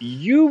about?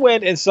 You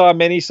went and saw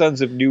Many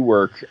Sons of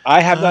Newark.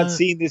 I have not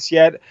seen this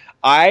yet.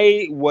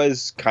 I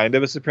was kind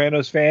of a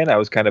Sopranos fan. I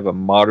was kind of a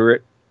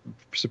moderate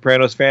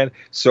Sopranos fan.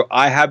 So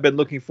I have been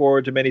looking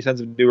forward to Many Sons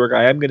of Newark.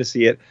 I am going to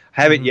see it.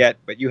 I haven't yet,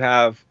 but you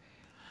have.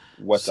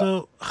 What's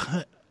up?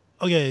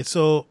 Okay,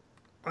 so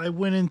I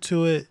went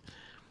into it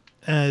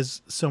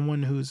as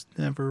someone who's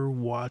never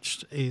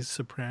watched a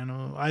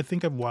Soprano. I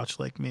think I've watched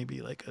maybe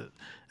a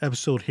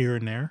episode here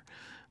and there.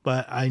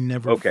 but I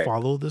never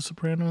followed The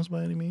Sopranos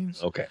by any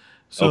means. Okay.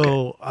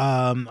 So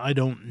I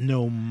don't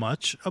know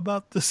much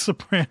about The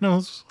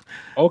Sopranos.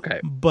 Okay.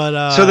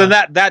 But so then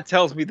that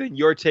tells me that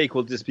your take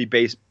will just be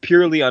based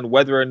purely on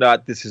whether or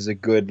not this is a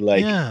good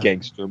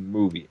gangster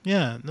movie.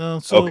 Yeah. No.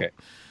 So okay.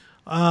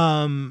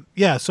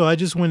 So I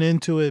just went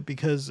into it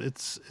because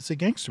it's a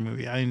gangster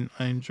movie. I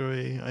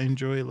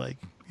enjoy like,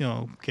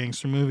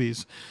 gangster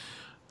movies.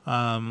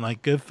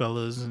 Like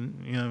Goodfellas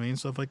and what I mean,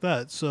 stuff like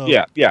that. So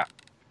yeah.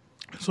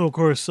 So of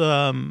course,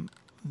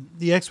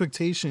 the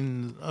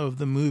expectation of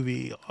the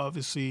movie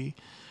obviously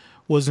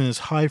wasn't as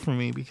high for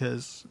me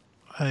because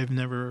I've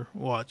never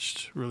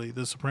watched really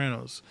The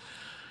Sopranos.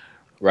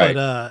 Right.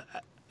 But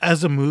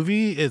as a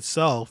movie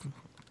itself,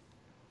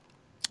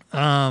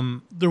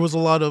 there was a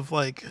lot of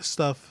like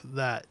stuff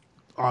that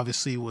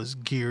obviously was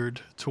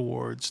geared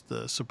towards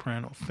the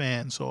Soprano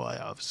fan, so I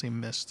obviously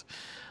missed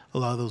a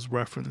lot of those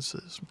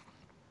references.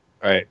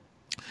 Right.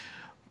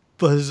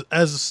 But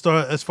as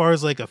far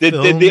as like a did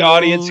film the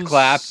audience goes,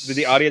 clap? Did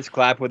the audience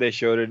clap when they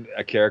showed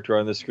a character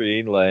on the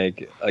screen?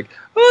 Like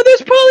oh,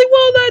 there's Paulie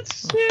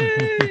Walnuts.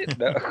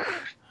 No.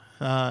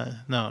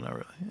 No, not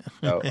really.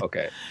 Oh,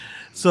 okay.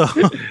 So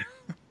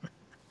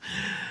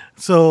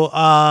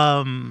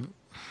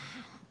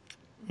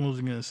what was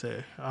I gonna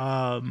say?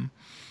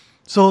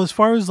 So as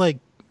far as like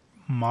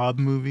mob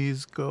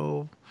movies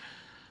go,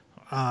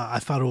 I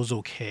thought it was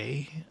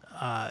okay.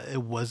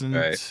 It wasn't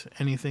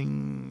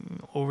anything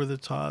over the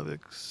top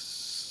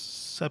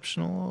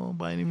exceptional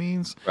by any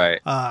means. Right.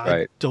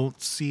 I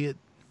don't see it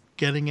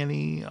getting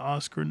any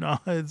Oscar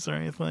nods or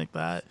anything like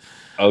that.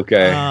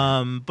 Okay.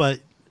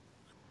 But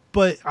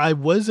I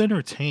was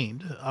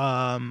entertained.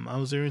 I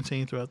was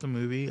entertained throughout the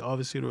movie.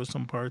 Obviously, there were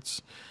some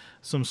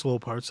slow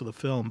parts of the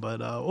film, but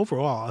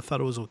overall, I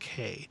thought it was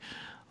okay.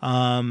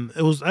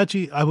 It was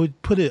actually, I would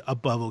put it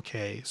above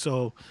okay.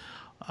 So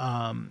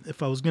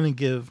if I was going to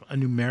give a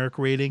numeric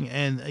rating,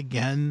 and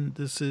again,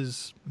 this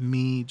is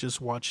me just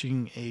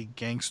watching a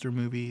gangster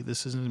movie.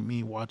 This isn't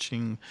me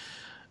watching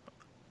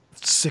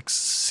 6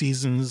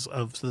 seasons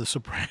of The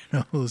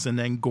Sopranos and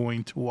then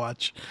going to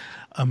watch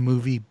a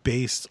movie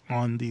based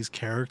on these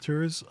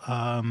characters.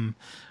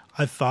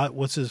 I thought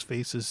what's his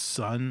face's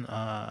son.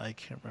 I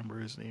can't remember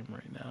his name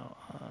right now.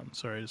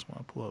 Sorry, I just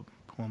want to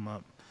pull him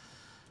up.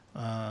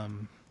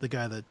 The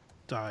guy that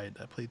died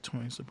that played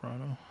Tony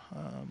Soprano.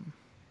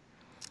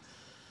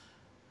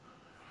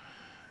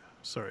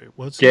 Sorry,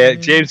 what's his name?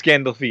 James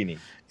Gandolfini.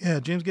 Yeah,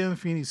 James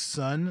Gandolfini's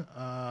son.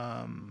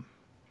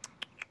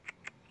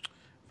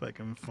 If I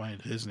can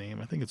find his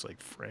name, I think it's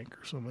like Frank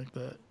or something like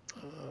that.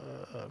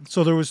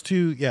 So there was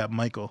two. Yeah,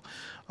 Michael.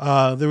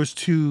 There was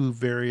 2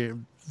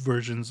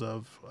 versions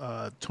of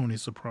Tony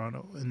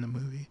Soprano in the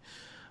movie.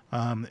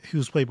 He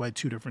was played by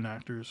 2 different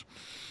actors.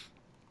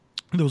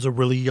 There was a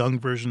really young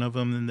version of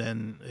him, and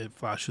then it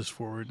flashes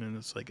forward, and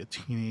it's like a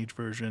teenage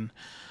version.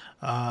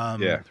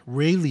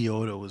 Ray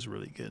Liotta was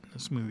really good in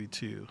this movie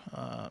too.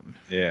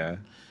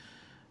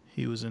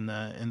 He was in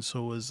that, and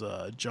so was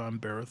John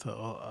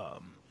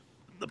Baratheon,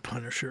 the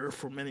Punisher.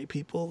 For many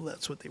people,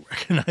 that's what they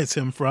recognize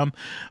him from.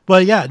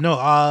 But yeah, no.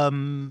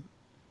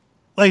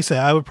 Like I said,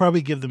 I would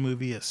probably give the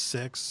movie a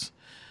 6,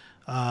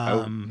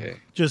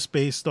 just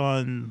based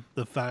on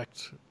the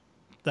fact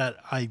that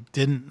I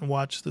didn't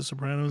watch The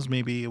Sopranos.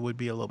 Maybe it would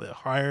be a little bit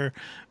higher.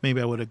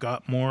 Maybe I would have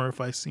got more if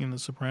I seen The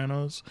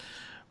Sopranos.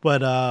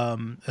 But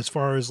as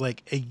far as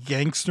like a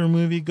gangster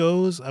movie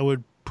goes, I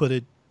would put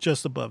it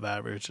just above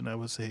average, and I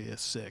would say a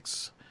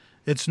 6.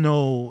 It's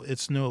no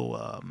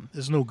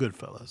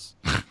Goodfellas.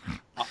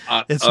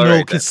 It's no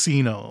right,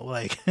 Casino.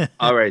 Like,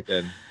 all right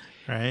then.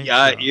 Right.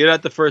 Yeah, so. You're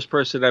not the first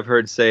person I've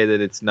heard say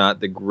that it's not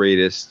the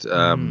greatest.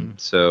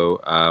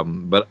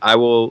 But I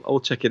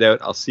will check it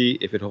out. I'll see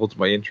if it holds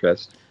my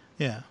interest.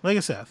 Yeah, like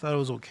I said, I thought it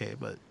was okay,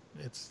 but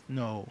it's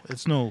no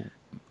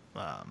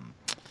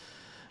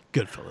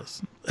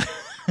Goodfellas.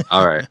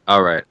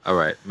 All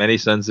right. Many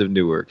Sons of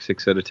Newark,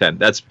 6 out of 10.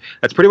 That's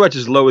pretty much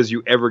as low as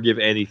you ever give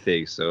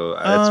anything. So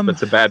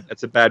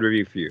that's a bad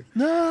review for you.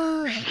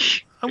 No,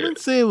 I wouldn't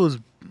say it was.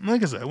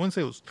 Like I said, I wouldn't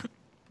say it was.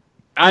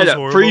 I know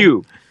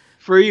horrible.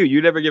 For you,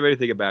 you never give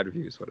anything a bad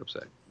review. Is what I'm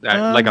saying.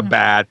 Like a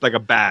bad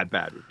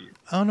review.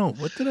 I don't know.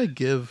 What did I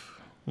give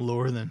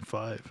lower than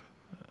 5?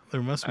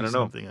 There must be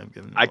something I've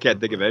given. I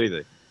can't think of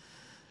anything.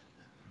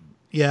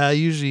 Yeah,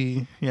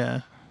 usually,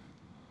 yeah.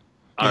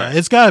 Right.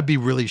 It's got to be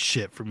really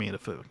shit for me to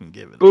fucking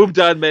give it. Boom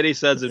done, Many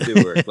Sons of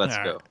Newark. Let's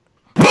go.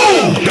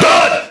 Boom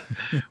done!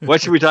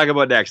 What should we talk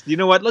about next? You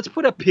know what? Let's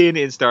put a pin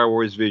in Star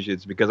Wars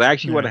Visions because I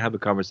actually want to have a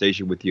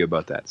conversation with you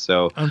about that.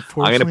 So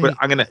unfortunately,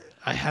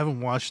 I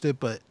haven't watched it,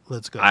 but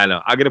let's go. I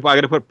know. I'm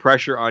gonna put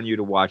pressure on you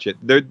to watch it.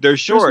 They're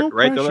short,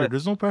 right?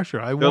 There's no pressure.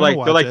 They're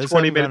like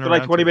 20 minutes. They're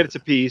like 20 minutes a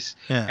piece,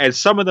 and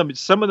some of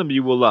them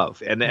you will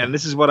love. And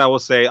this is what I will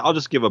say. I'll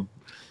just give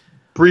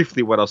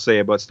briefly what I'll say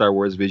about Star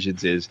Wars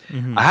Visions is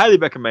I highly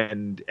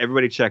recommend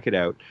everybody check it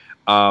out.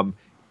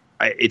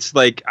 It's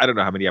like I don't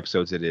know how many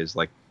episodes it is,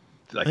 like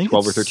 12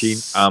 or 13.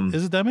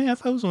 Is it that many? I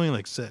thought it was only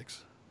like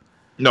 6.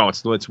 No,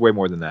 it's way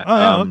more than that. Oh,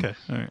 yeah, okay.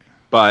 All right.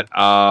 But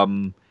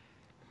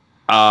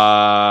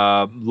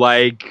Some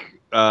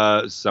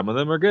of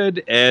them are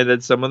good, and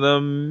then some of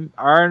them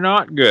are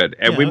not good,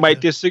 and we might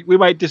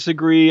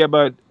disagree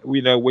about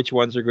which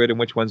ones are good and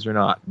which ones are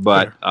not.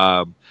 But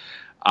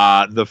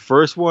the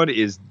first one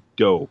is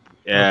dope,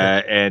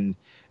 and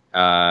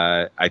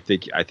I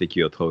think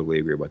you'll totally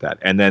agree about that.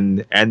 And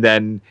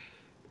then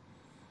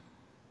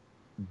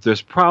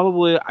there's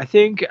probably I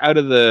think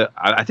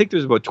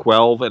there's about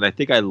 12, and I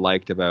think I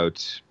liked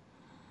about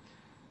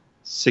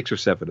 6 or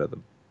 7 of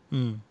them.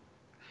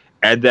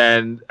 And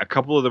then a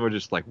couple of them are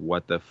just like,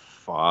 what the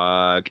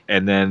fuck?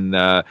 And then,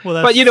 but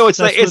it's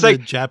like the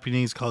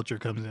Japanese culture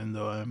comes in,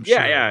 though. I'm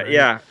sure.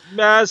 Yeah.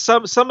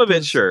 Some of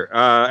it, sure.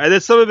 And then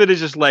some of it is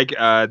just like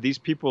these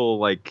people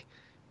like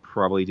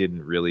probably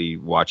didn't really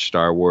watch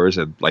Star Wars,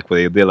 and like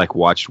they like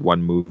watched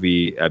one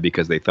movie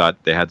because they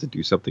thought they had to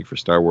do something for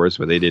Star Wars,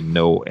 but they didn't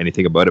know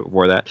anything about it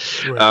before that.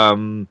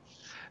 Right.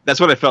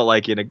 That's what I felt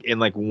like in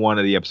like one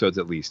of the episodes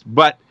at least,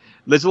 but.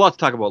 There's a lot to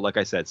talk about, like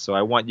I said, so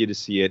I want you to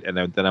see it, and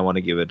then I want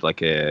to give it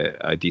like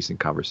a decent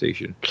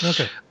conversation.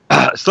 Okay.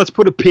 So let's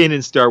put a pin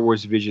in Star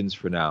Wars Visions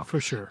for now. For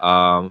sure.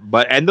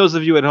 And those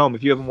of you at home,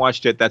 if you haven't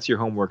watched it, that's your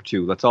homework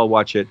too. Let's all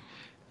watch it,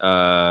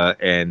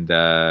 and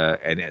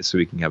so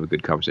we can have a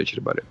good conversation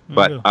about it.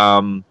 But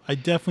I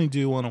definitely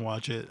do want to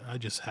watch it. I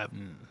just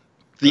haven't.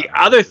 The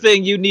other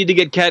thing you need to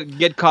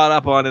get caught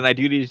up on, and I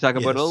do need to talk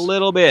about a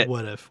little bit,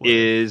 what if?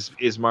 Is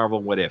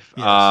Marvel What If?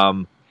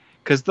 Yes.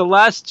 Because the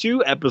last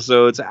 2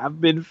 episodes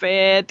have been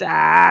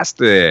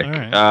fantastic.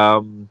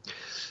 All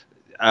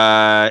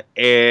right.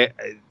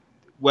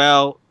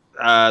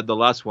 The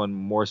last one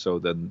more so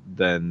than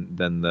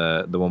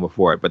the one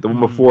before it. But the one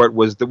before it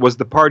was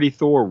the Party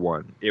Thor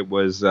one. It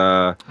was.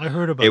 I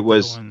heard about that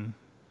one.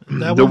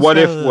 The What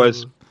If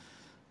was.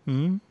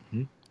 No,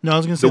 I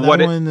was gonna say that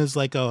one is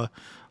like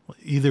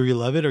either you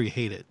love it or you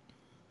hate it.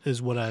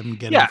 Is what I'm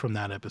getting from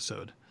that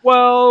episode.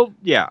 Well,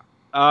 yeah.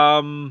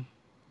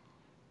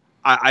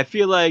 I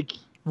feel like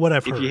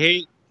if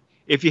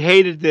you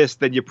hated this,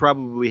 then you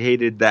probably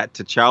hated that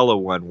T'Challa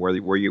one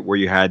where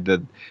you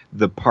had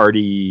the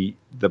party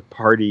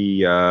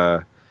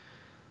Thanos.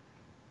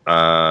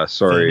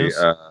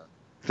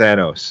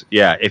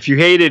 Yeah, if you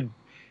hated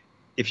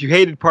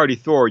Party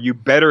Thor, you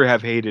better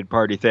have hated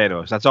Party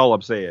Thanos. That's all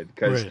I'm saying,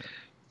 because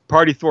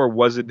Party Thor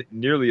wasn't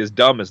nearly as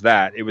dumb as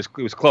that. It was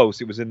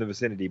close. It was in the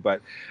vicinity,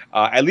 but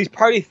at least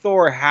Party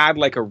Thor had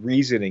like a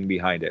reasoning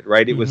behind it,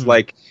 right? It was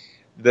like.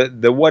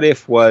 The what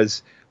if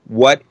was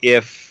what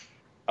if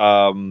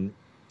Odin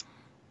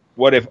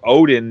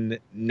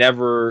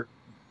never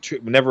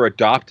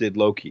adopted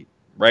Loki,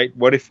 right?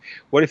 What if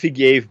he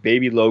gave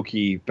baby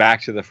Loki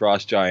back to the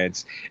Frost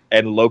Giants,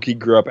 and Loki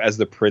grew up as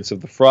the Prince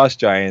of the Frost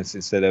Giants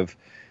instead of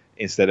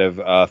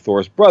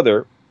Thor's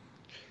brother,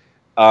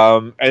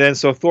 and then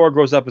so Thor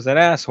grows up as an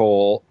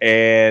asshole,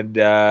 and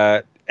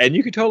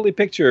you can totally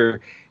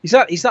picture he's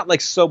not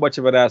like so much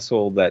of an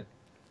asshole that.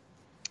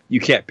 You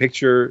can't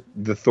picture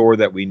the Thor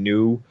that we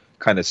knew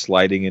kind of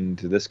sliding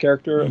into this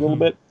character a little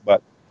bit,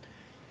 but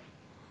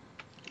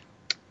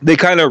they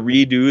kind of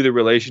redo the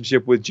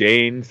relationship with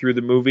Jane through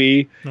the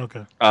movie.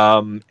 Okay.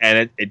 And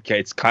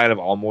it's kind of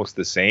almost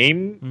the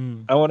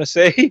same, I want to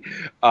say.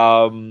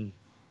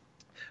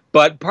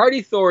 But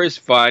Party Thor is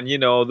fun.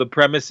 The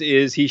premise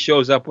is he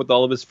shows up with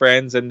all of his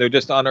friends, and they're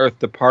just on Earth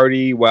to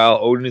party while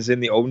Odin is in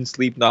the Odin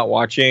sleep not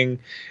watching,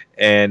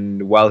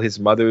 and while his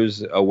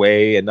mother's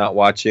away and not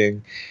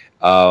watching.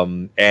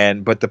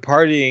 But the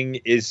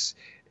partying is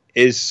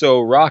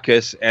so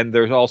raucous, and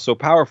they're all so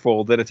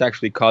powerful that it's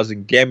actually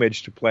causing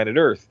damage to planet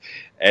Earth.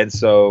 And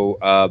so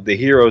the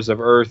heroes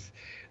of Earth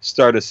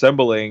start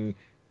assembling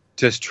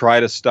to try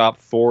to stop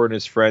Thor and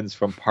his friends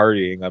from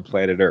partying on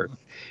planet Earth.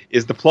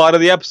 Is the plot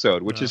of the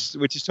episode, which is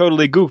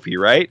totally goofy,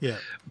 right? Yeah.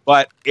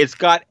 But it's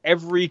got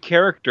every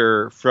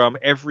character from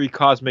every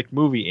cosmic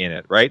movie in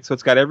it, right? So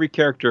it's got every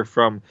character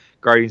from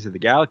Guardians of the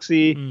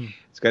Galaxy.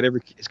 It's got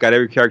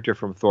every character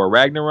from Thor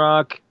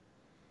Ragnarok.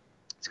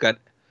 It's got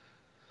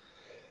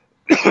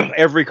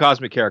every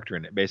cosmic character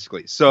in it,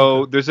 basically.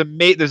 So there's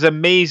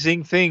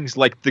amazing things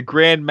like the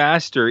Grand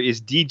Master is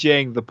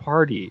DJing the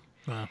party,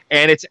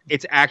 and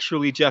it's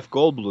actually Jeff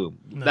Goldblum.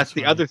 That's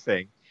the other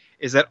thing,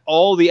 is that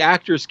all the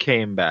actors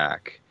came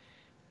back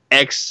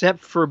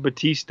except for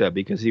Batista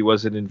because he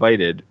wasn't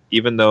invited,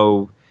 even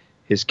though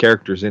his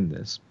character's in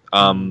this.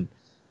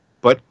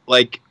 But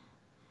like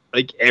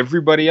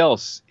everybody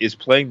else is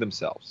playing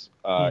themselves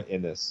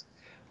in this,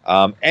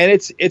 and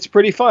it's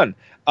pretty fun.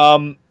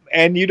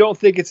 And you don't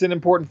think it's an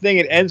important thing.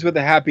 It ends with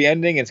a happy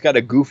ending. It's got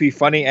a goofy,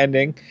 funny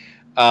ending,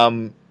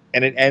 and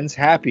it ends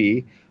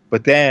happy.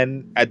 But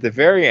then at the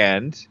very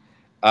end,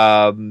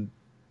 the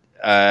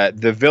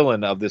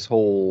villain of this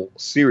whole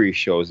series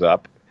shows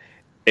up,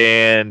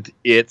 and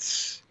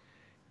it's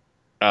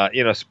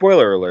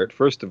spoiler alert.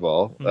 First of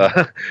all,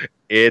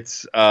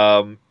 it's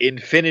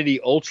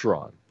Infinity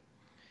Ultron.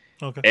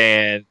 Okay.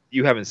 And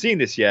you haven't seen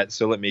this yet,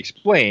 so let me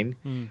explain.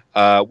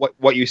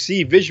 What you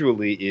see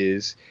visually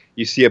is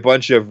you see a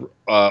bunch of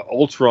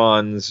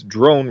Ultron's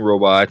drone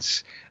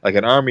robots, like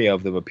an army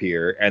of them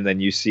appear, and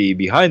then you see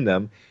behind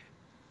them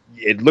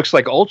it looks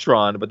like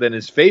Ultron, but then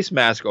his face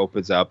mask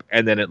opens up,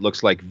 and then it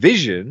looks like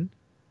Vision.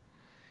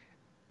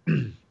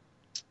 And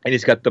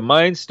he's got the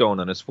Mind Stone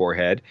on his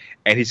forehead,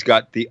 and he's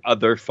got the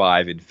other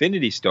 5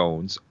 Infinity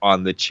Stones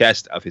on the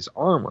chest of his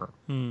armor.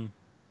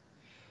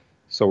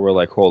 So we're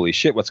like, holy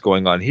shit, what's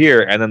going on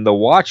here? And then the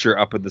Watcher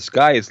up in the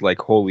sky is like,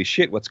 holy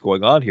shit, what's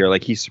going on here?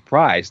 Like, he's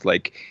surprised.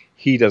 Like,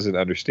 he doesn't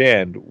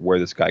understand where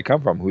this guy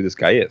come from, who this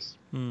guy is.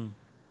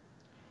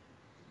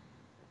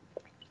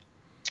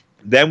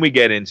 Then we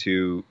get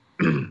into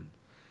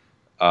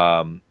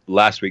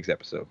last week's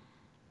episode.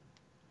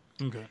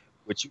 Okay.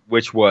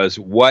 Which was,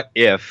 what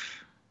if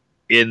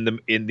in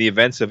the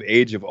events of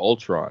Age of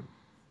Ultron,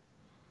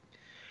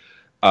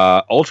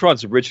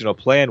 Ultron's original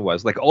plan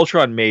was, like,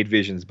 Ultron made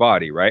Vision's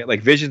body, right?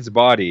 Like, Vision's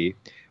body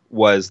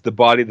was the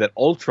body that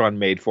Ultron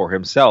made for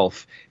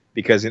himself,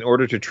 because in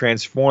order to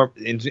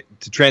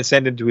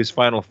transcend into his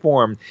final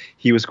form,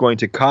 he was going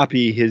to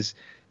copy his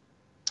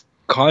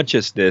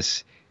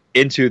consciousness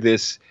into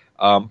this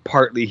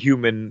partly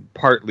human,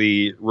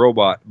 partly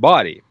robot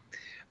body.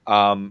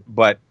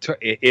 But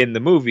in the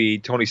movie,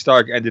 Tony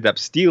Stark ended up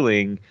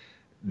stealing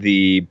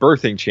the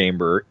birthing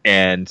chamber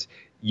and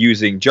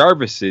using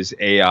Jarvis's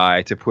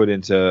AI to put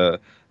into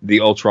the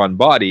Ultron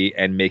body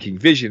and making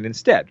Vision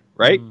instead,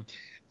 right?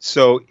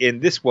 So in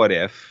this what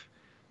if,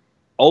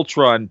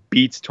 Ultron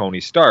beats Tony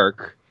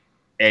Stark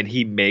and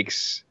he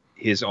makes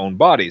his own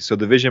body. So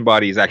the Vision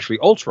body is actually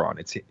Ultron.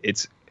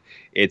 It's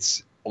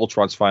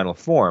Ultron's final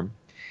form.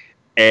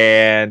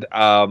 And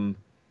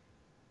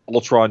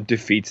Ultron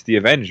defeats the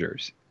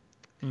Avengers.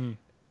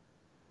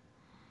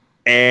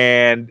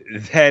 And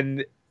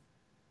then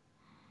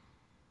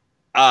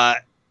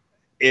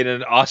in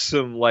an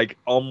awesome, like,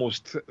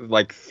 almost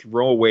like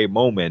throwaway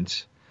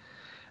moment,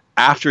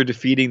 after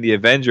defeating the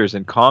Avengers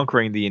and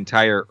conquering the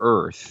entire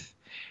Earth,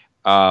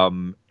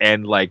 and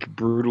like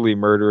brutally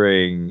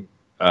murdering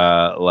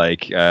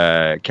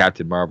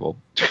Captain Marvel,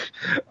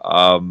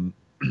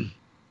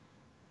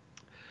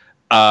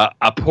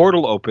 a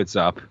portal opens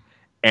up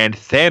and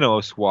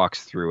Thanos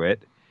walks through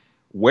it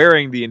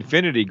wearing the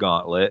Infinity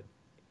Gauntlet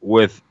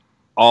with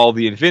all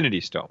the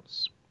Infinity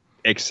Stones,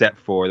 except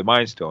for the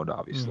Mind Stone,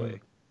 obviously.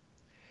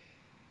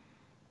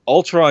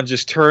 Ultron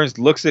just turns,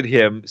 looks at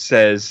him,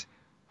 says,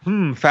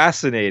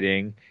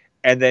 fascinating,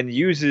 and then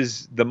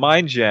uses the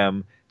Mind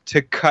Gem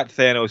to cut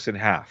Thanos in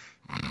half.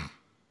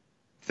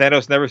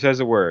 Thanos never says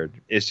a word.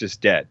 It's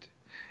just dead.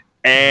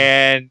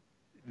 And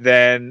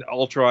then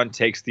Ultron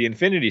takes the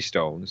Infinity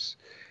Stones.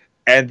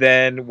 And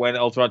then when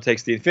Ultron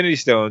takes the Infinity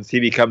Stones, he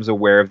becomes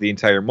aware of the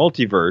entire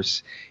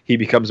multiverse. He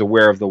becomes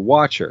aware of the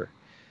Watcher.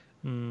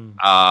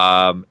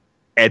 And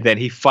then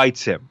he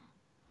fights him.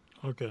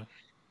 Okay.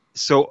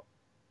 So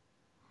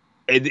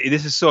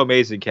this is so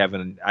amazing,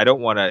 Kevin. I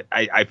don't want to.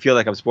 I feel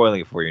like I'm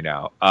spoiling it for you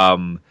now.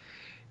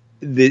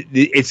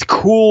 It's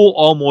cool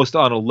almost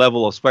on a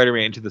level of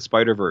Spider-Man Into the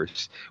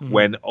Spider-Verse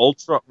when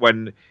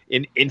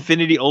in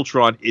Infinity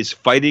Ultron is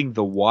fighting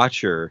the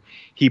Watcher.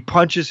 He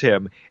punches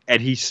him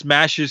and he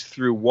smashes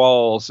through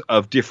walls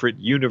of different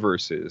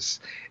universes,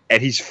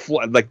 and he's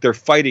like they're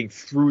fighting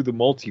through the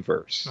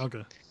multiverse.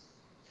 Okay.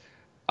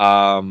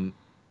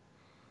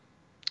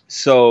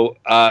 So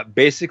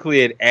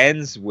basically, it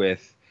ends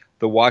with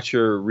the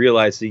Watcher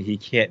realizing he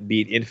can't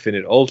beat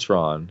Infinite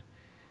Ultron.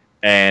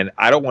 And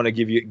I don't want to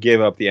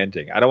give up the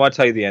ending. I don't want to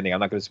tell you the ending. I'm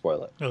not going to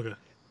spoil it. Okay.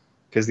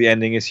 Because the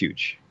ending is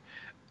huge.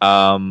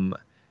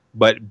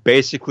 But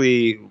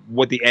basically,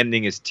 what the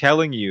ending is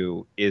telling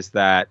you is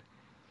that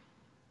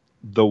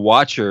the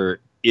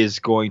Watcher is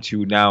going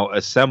to now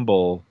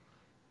assemble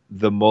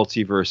the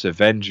Multiverse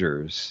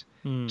Avengers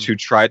to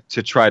try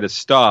to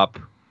stop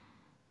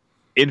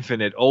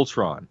Infinite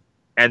Ultron,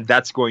 and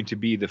that's going to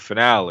be the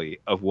finale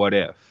of What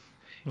If.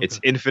 Okay.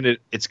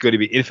 It's going to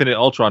be Infinite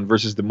Ultron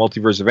versus the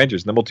Multiverse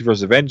Avengers. And the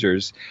Multiverse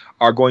Avengers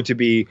are going to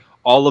be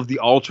all of the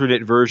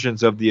alternate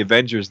versions of the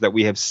Avengers that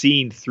we have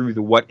seen through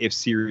the What If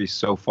series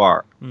so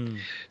far.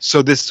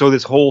 So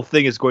this whole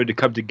thing is going to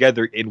come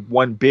together in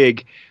one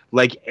big,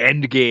 like,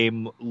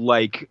 Endgame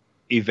like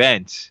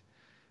event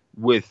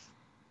with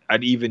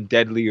an even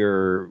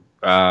deadlier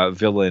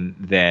villain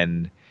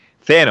than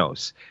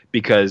Thanos,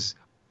 because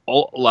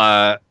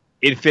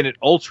Infinite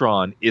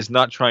Ultron is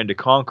not trying to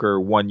conquer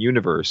one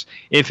universe.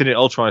 Infinite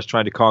Ultron is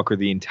trying to conquer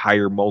the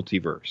entire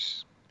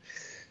multiverse,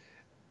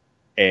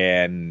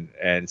 and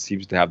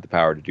seems to have the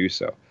power to do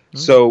so.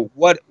 So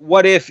what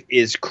if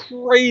is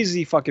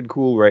crazy fucking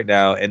cool right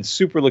now, and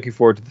super looking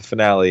forward to the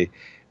finale.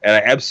 And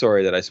I am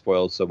sorry that I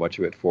spoiled so much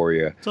of it for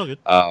you. It's all good.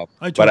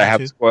 But I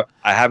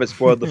haven't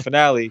spoiled the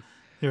finale.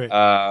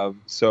 Right.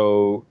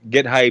 So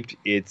get hyped.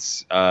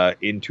 It's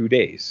in 2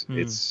 days.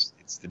 It's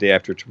the day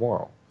after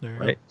tomorrow.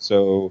 Right.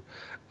 So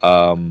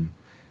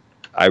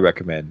I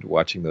recommend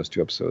watching those 2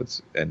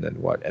 episodes and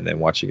then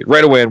watching it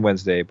right away on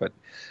Wednesday. But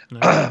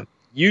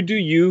you do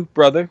you,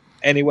 brother.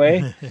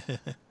 Anyway.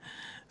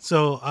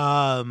 So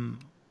I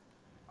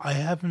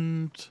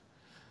haven't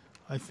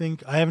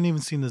even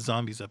seen the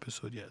zombies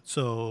episode yet.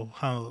 So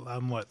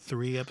I'm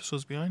 3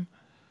 episodes behind?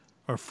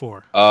 Or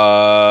 4?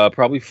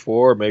 Probably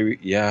 4, maybe.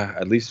 Yeah,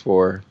 at least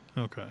 4.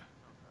 Okay.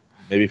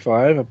 Maybe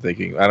 5. I'm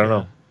thinking. I don't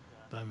know.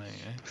 That may.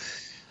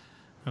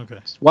 Eh? Okay.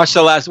 Watch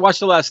the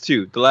last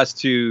two. The last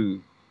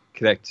two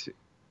connect.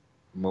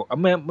 I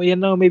mean,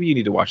 maybe you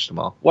need to watch them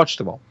all. Watch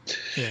them all.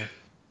 Yeah.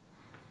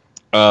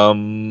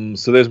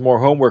 So there's more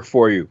homework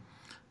for you.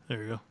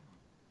 There you go.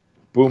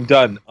 Boom,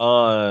 done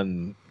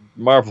on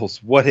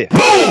Marvel's What If.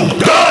 Boom,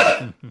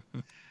 done.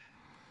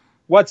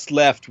 What's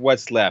left? What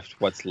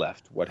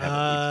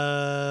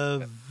haven't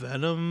we?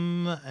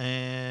 Venom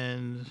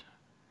and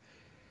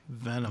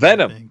Venom.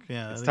 Venom. I think.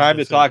 Yeah, it's time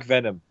to talk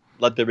Venom.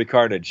 Let there be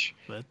carnage.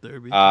 Let there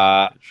be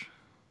carnage.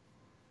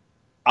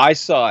 I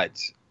saw it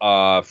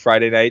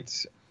Friday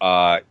night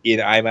in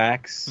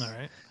IMAX. All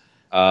right.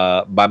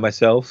 By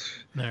myself.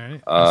 All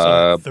right. I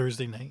saw it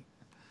Thursday night.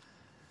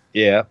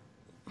 Yeah.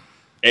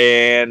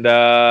 And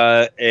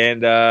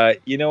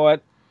you know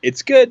what?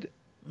 It's good.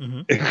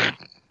 Mm-hmm.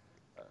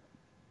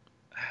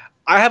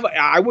 I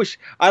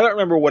don't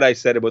remember what I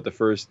said about the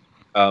first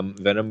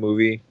Venom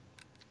movie,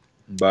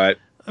 but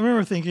I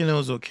remember thinking it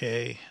was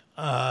okay.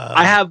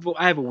 I have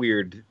a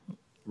weird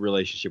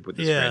relationship with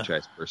this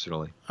franchise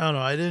personally. I don't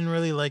know. I didn't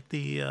really like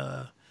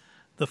the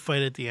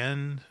fight at the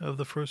end of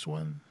the first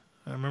one.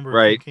 I remember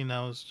thinking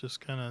that was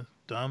just kind of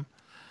dumb.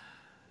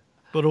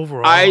 But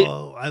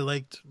overall, I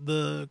liked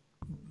the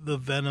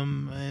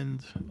Venom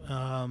and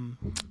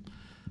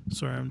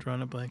sorry, I'm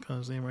drawing a blank on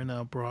his name right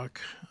now.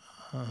 Brock,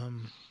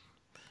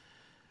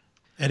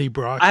 Eddie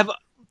Brock.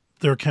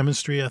 Their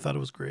chemistry, I thought it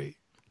was great.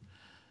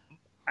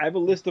 I have a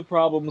list of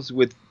problems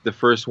with the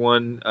first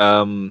one.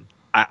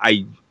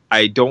 I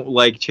don't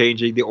like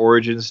changing the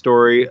origin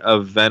story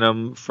of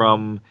Venom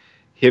from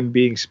him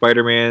being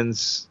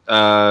Spider-Man's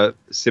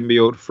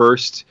symbiote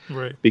first,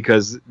 right?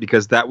 Because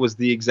that was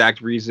the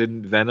exact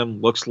reason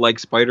Venom looks like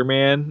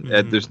Spider-Man.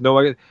 Mm-hmm. There's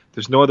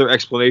no other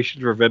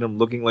explanation for Venom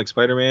looking like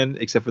Spider-Man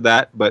except for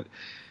that. But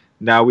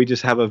now we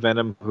just have a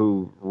Venom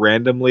who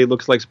randomly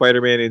looks like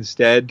Spider-Man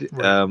instead.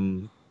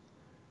 Right.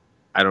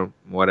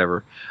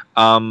 Whatever.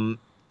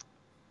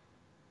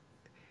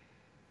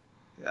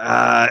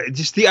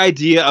 Just the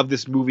idea of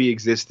this movie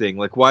existing.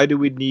 Like, why do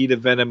we need a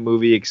Venom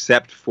movie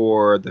except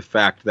for the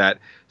fact that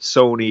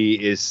Sony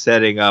is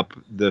setting up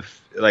the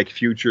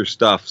future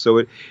stuff?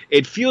 So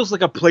it feels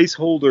like a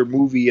placeholder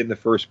movie in the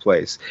first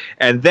place.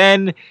 And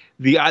then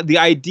the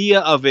idea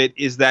of it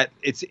is that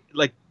it's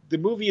like the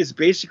movie is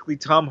basically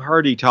Tom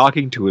Hardy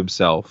talking to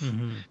himself.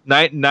 Mm-hmm.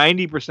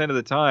 90% of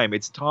the time,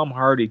 it's Tom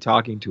Hardy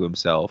talking to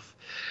himself.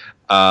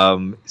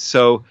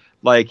 So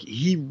like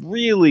he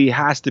really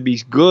has to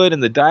be good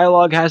and the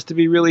dialogue has to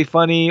be really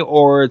funny,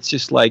 or it's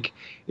just like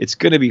it's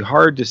going to be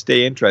hard to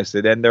stay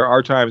interested. And there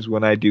are times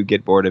when I do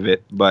get bored of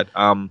it, but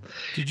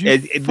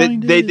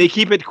they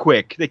keep it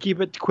quick. They keep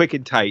it quick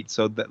and tight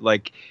so that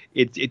like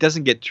it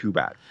doesn't get too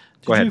bad.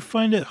 Did you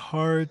find it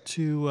hard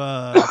to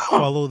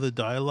follow the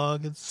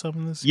dialogue in some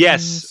of the scenes?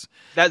 Yes,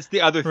 that's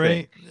the other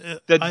thing.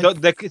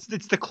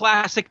 It's the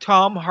classic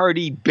Tom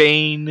Hardy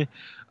Bane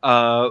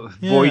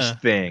voice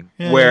thing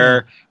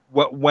where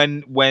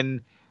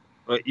when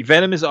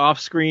Venom is off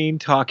screen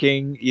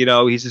talking,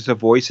 he's just a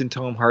voice in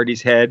Tom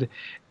Hardy's head,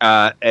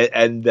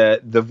 and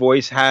the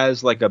voice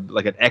has like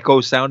an echo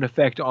sound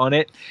effect on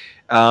it.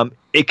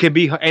 It can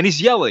be, and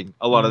he's yelling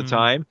a lot of the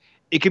time.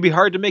 It can be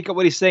hard to make out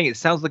what he's saying. It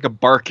sounds like a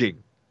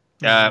barking.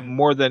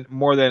 More than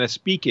a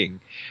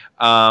speaking.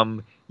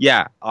 That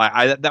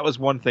was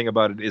one thing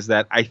about it, is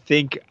that I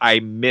think I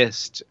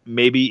missed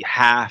maybe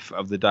half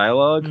of the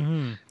dialogue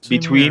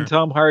between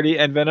Tom Hardy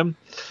and Venom.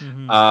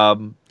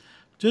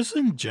 Just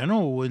in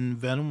general, when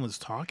Venom was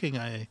talking,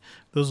 there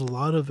was a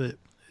lot of it.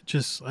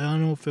 Just, I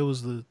don't know if it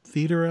was the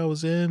theater I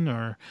was in,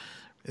 or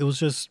it was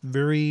just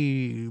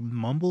very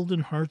mumbled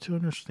and hard to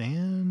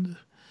understand.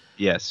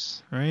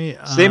 Yes. Right.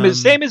 Same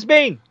as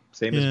Bane.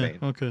 Same as Bane.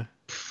 Okay.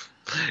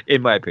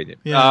 In my opinion.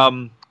 Yeah.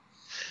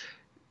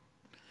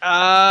 They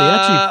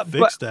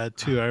actually fixed that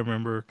too. I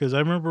remember, because I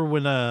remember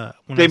when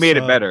they made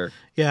it better.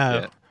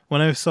 Yeah.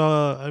 When I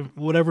saw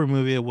whatever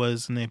movie it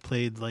was, and they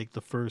played like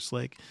the first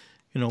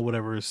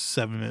whatever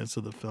 7 minutes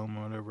of the film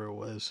or whatever it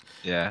was.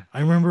 Yeah. I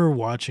remember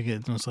watching it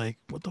and I was like,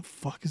 what the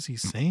fuck is he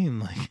saying?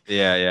 Like,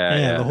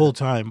 yeah. The whole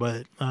time.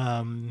 But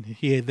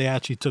they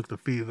actually took the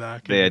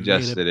feedback. They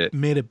adjusted it.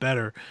 Made it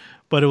better.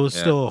 But it was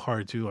still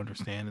hard to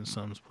understand in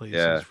some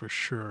places for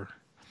sure.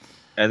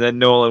 And then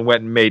Nolan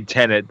went and made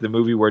Tenet, the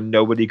movie where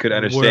nobody could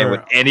understand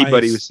what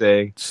anybody was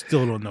saying.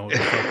 Still don't know what the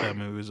fuck that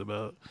movie was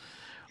about.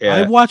 Yeah.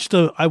 I watched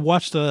a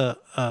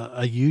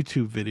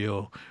YouTube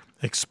video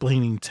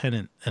explaining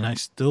Tenet, and I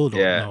still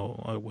don't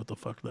know what the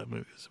fuck that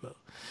movie is about.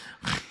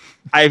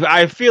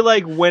 I feel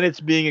like when it's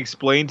being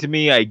explained to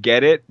me, I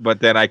get it, but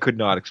then I could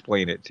not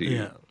explain it to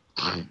you.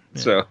 Yeah.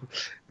 So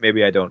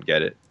maybe I don't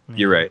get it. Yeah.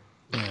 You're right.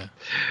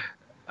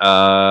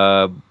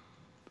 Yeah.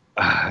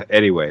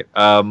 Anyway,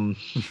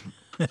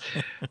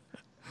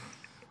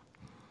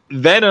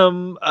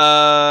 Venom.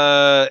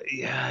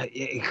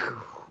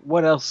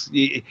 what else?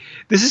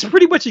 This is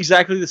pretty much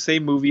exactly the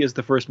same movie as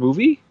the first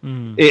movie.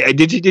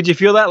 Did you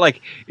feel that?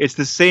 Like, it's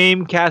the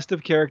same cast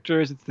of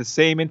characters, it's the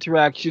same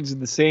interactions,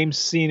 and the same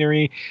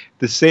scenery,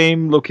 the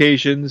same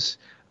locations,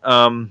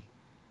 and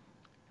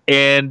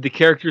the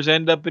characters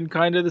end up in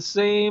kind of the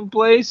same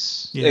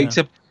place,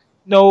 except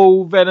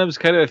no, Venom's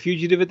kind of a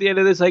fugitive at the end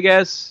of this, I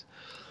guess.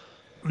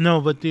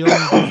 No, but the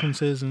only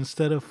difference is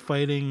instead of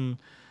fighting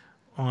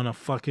on a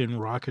fucking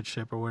rocket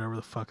ship or whatever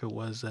the fuck it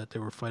was that they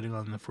were fighting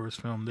on in the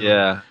first film.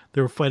 They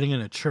were fighting in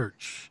a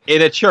church.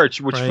 In a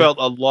church, which felt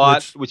a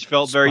lot, which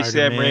felt very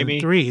Sam Raimi.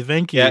 3,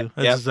 thank you.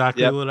 That's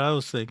exactly what I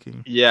was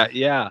thinking.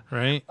 Yeah.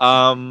 Right?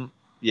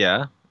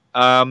 Yeah.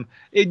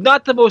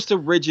 Not the most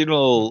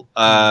original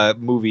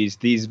movies,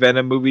 these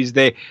Venom movies.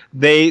 They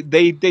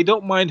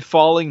don't mind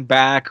falling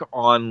back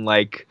on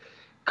like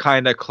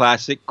kind of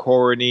classic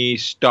corny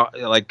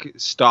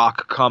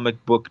stock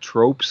comic book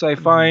tropes. I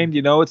find,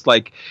 it's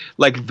like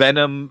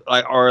Venom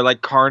or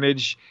like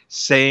Carnage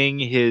saying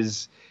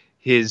his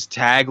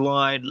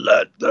tagline,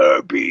 "Let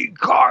there be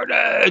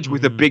carnage,"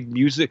 with a big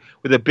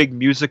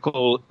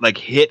musical like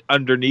hit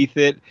underneath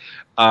it,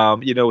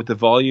 with the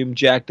volume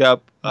jacked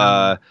up,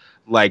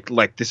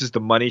 like this is the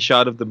money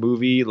shot of the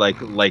movie,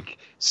 like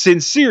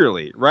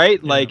sincerely,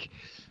 right?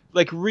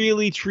 Like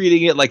really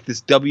treating it like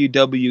this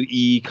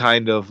WWE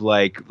kind of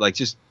like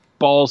just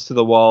balls to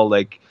the wall,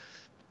 like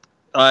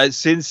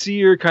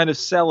sincere kind of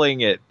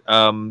selling it.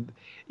 You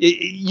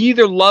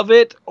either love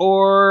it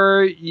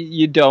or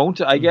you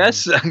don't, I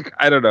guess.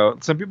 I don't know.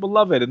 Some people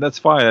love it, and that's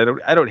fine.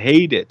 I don't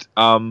hate it.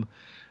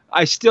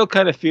 I still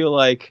kind of feel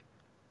like,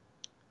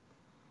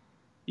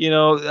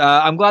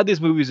 I'm glad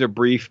these movies are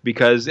brief,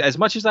 because as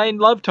much as I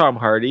love Tom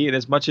Hardy and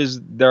as much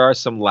as there are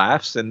some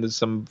laughs and there's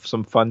some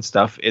fun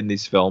stuff in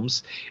these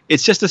films,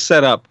 it's just a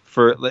setup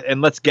for,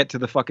 and let's get to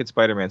the fucking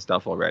Spider-Man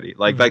stuff already.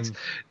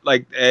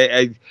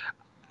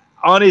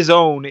 On his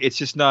own, it's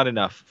just not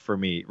enough for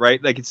me,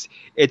 right? Like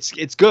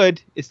it's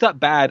good. It's not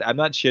bad. I'm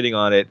not shitting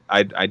on it.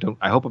 I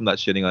hope I'm not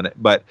shitting on it,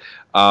 but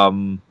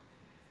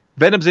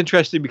Venom's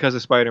interesting because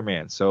of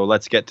Spider-Man, so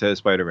let's get to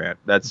Spider-Man.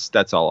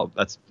 That's all.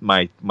 That's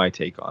my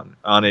take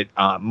on it.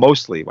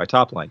 Mostly my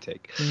top line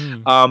take.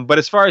 But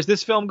as far as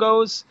this film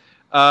goes,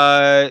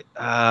 Woody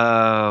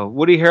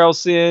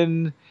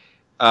Harrelson,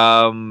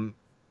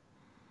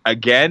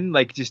 again,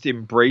 like just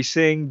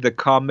embracing the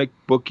comic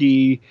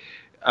booky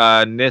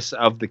ness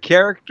of the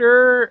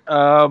character,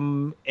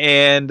 and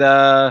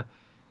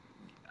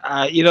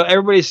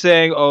everybody's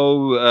saying,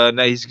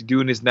 now he's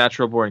doing his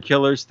Natural Born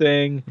Killers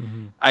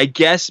thing. I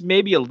guess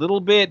maybe a little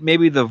bit,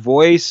 maybe the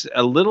voice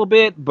a little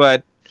bit,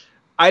 but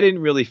I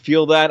didn't really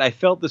feel that. I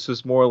felt this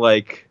was more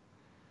like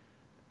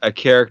a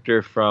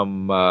character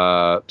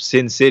from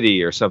Sin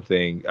City or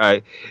something.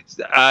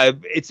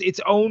 It's its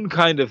own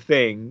kind of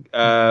thing,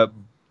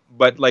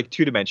 but like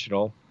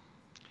two-dimensional.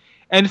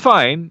 And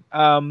fine.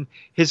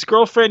 His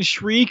girlfriend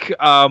Shriek,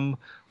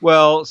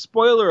 well,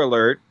 spoiler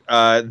alert,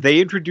 they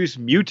introduce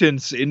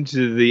mutants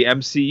into the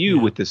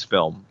MCU with this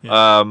film.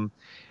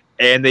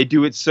 And they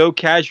do it so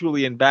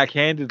casually and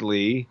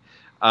backhandedly.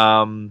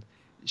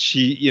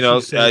 She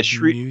said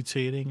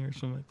mutating or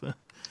something like that.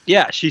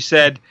 Yeah, she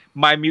said,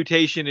 my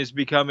mutation is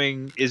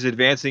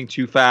advancing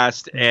too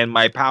fast, and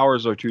my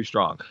powers are too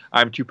strong.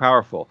 I'm too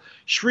powerful.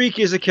 Shriek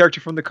is a character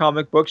from the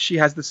comic book. She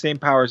has the same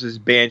powers as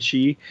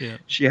Banshee. Yeah.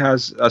 She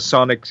has a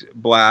sonic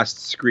blast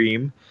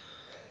scream.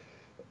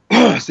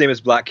 Same as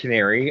Black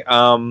Canary.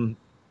 And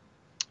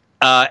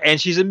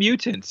she's a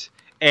mutant.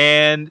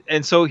 And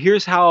so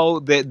here's how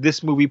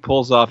this movie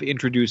pulls off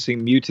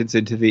introducing mutants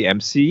into the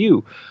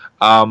MCU.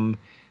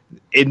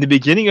 In the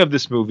beginning of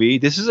this movie,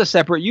 this is a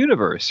separate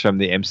universe from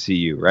the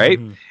MCU, right?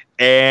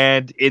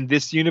 And in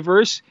this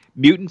universe,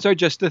 mutants are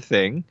just a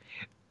thing.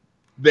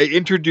 They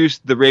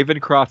introduced the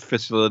Ravencroft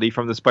facility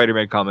from the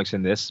Spider-Man comics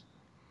in this.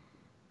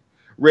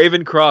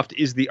 Ravencroft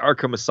is the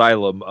Arkham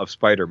Asylum of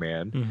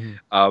Spider-Man.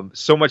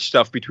 So much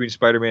stuff between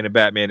Spider-Man and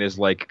Batman is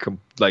like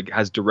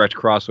has direct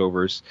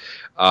crossovers.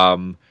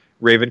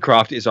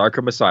 Ravencroft is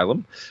Arkham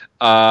Asylum.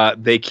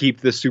 They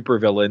keep the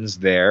supervillains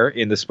there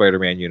in the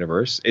Spider-Man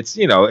universe. It's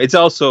it's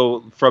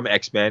also from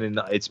X-Men, and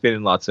it's been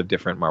in lots of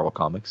different Marvel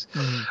comics.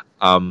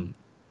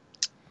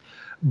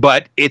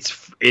 But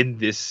it's in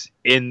this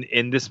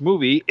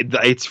movie,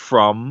 it's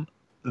from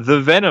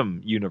the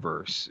Venom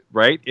universe,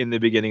 right? In the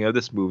beginning of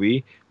this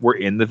movie, we're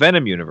in the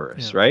Venom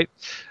universe, right?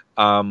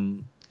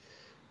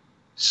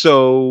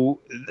 So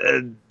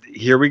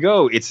here we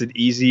go. It's an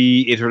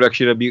easy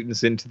introduction of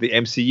mutants into the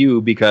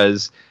MCU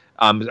because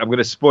I'm going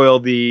to spoil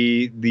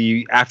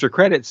the after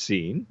credits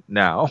scene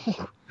now.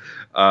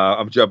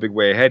 I'm jumping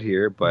way ahead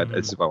here, but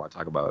this is what I want to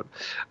talk about.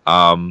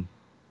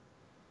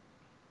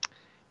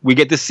 We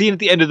get the scene at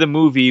the end of the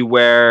movie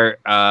where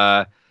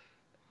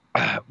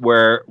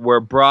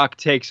Brock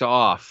takes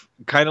off,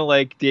 kind of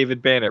like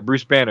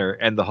Bruce Banner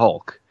and the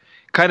Hulk,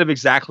 kind of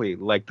exactly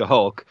like the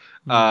Hulk.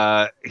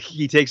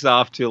 He takes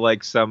off to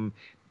like some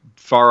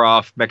far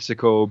off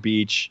Mexico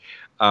beach,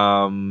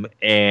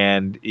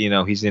 and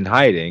he's in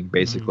hiding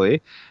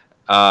basically.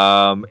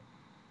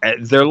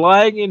 they're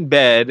lying in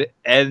bed,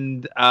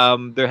 and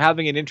they're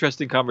having an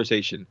interesting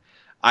conversation.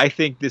 I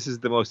think this is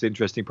the most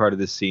interesting part of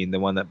this scene, the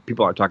one that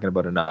people aren't talking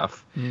about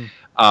enough.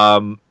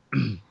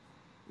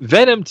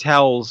 Venom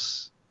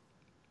tells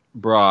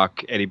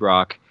Eddie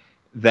Brock,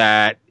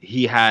 that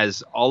he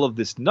has all of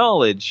this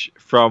knowledge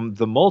from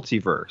the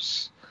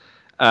multiverse.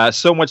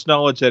 So much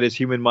knowledge that his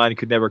human mind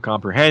could never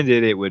comprehend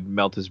it. It would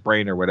melt his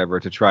brain or whatever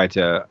to try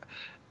to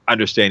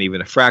understand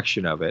even a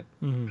fraction of it.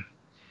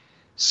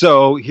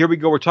 So here we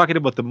go. We're talking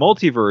about the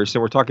multiverse,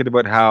 and we're talking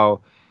about how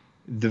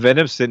the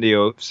Venom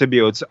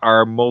symbiotes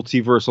are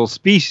multiversal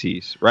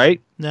species,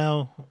 right?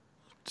 Now,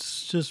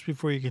 just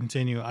before you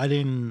continue, I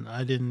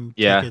didn't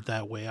take it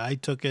that way. I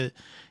took it.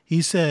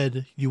 He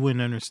said you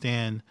wouldn't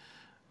understand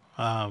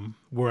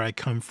where I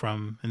come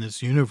from in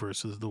this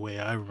universe, is the way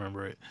I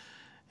remember it.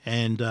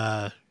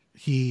 And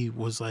he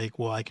was like,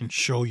 well, I can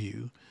show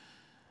you.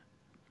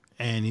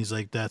 And he's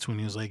like, that's when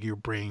he was like, your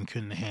brain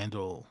couldn't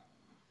handle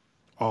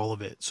all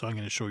of it, so I'm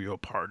going to show you a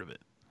part of it.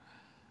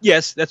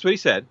 Yes, that's what he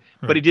said.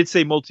 Right. But he did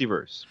say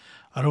multiverse.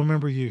 I don't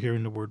remember you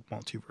hearing the word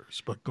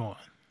multiverse, but go on.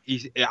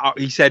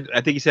 He said,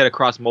 I think he said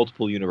across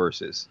multiple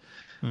universes.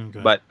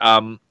 Okay. But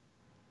I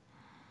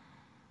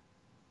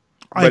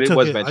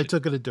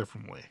took it a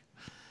different way.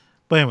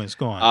 But anyways,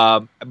 go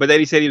on. But then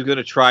he said he was going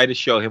to try to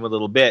show him a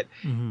little bit,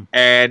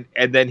 and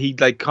then he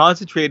like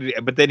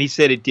concentrated. But then he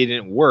said it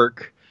didn't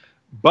work.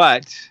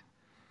 But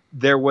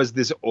there was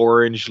this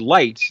orange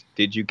light.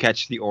 Did you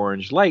catch the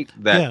orange light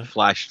that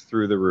flashed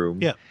through the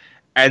room? Yeah.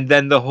 And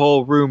then the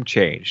whole room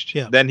changed.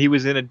 Yeah. Then he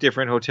was in a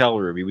different hotel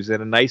room. He was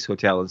in a nice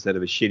hotel instead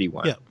of a shitty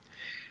one. Yeah.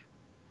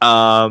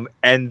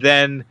 And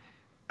then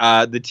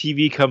the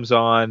TV comes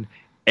on,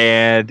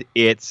 and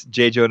it's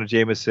J. Jonah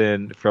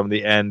Jameson from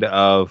the end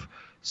of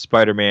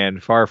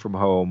Spider-Man Far From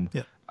Home,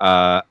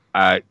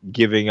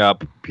 giving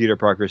up Peter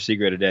Parker's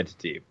secret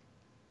identity.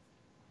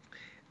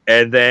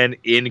 And then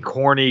in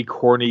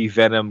corny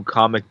Venom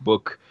comic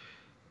book,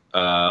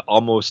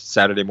 almost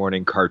Saturday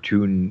morning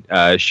cartoon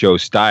show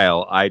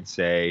style, I'd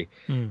say,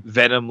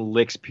 Venom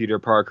licks Peter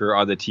Parker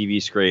on the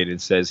TV screen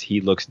and says he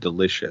looks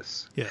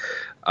delicious. Yeah.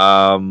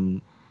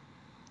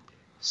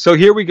 So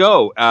here we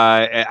go.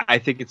 I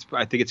think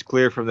it's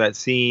clear from that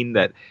scene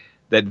that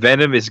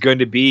Venom is going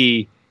to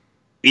be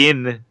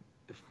in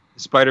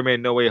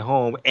Spider-Man No Way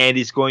Home, and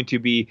he's going to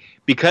be,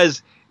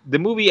 because the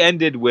movie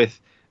ended with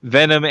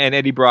Venom and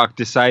Eddie Brock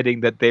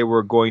deciding that they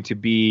were going to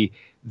be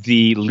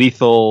the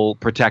lethal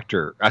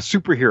protector, a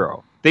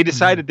superhero. They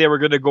decided they were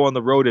going to go on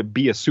the road and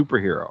be a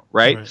superhero,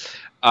 right?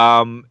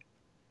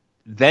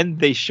 Then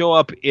they show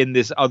up in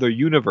this other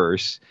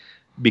universe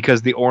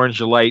because the orange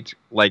light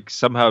like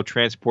somehow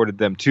transported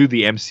them to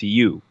the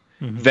MCU.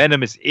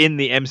 Venom is in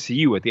the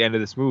MCU at the end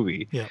of this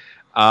movie. Yeah.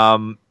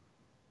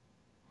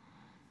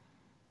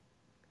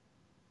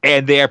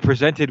 And they are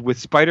presented with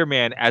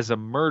Spider-Man as a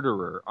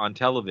murderer on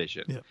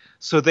television. Yeah.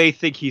 So they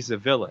think he's a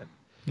villain.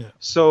 Yeah.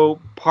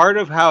 So part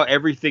of how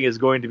everything is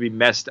going to be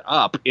messed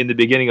up in the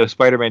beginning of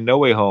Spider-Man No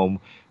Way Home,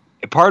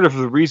 part of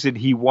the reason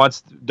he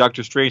wants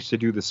Doctor Strange to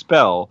do the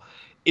spell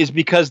is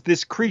because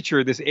this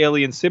creature, this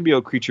alien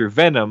symbiote creature,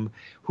 Venom,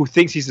 who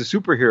thinks he's a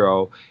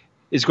superhero,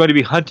 is going to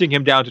be hunting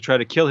him down to try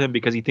to kill him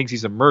because he thinks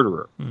he's a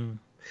murderer.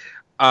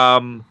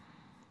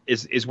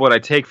 Is what I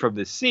take from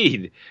this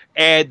scene.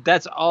 And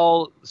that's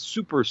all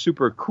super,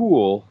 super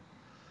cool.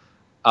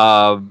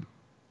 And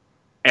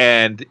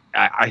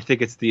I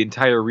think it's the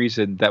entire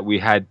reason that we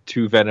had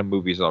 2 Venom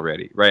movies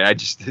already, right?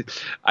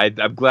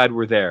 I'm glad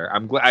we're there.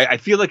 I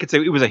feel like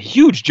it was a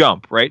huge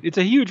jump, right? It's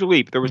a huge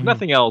leap. There was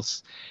nothing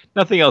else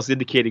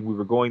indicating we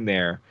were going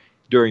there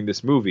during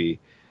this movie.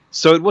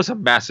 So it was a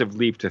massive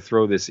leap to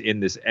throw this in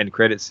this end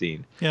credit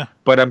scene. Yeah.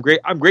 But I'm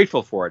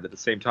grateful for it at the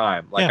same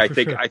time. Like I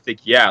think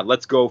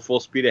let's go full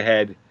speed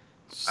ahead.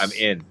 I'm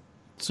in.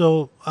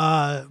 So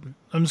I'm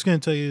just going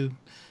to tell you.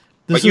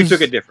 But you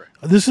took it different.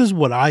 This is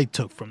what I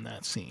took from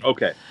that scene.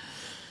 Okay.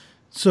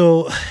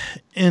 So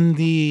in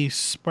the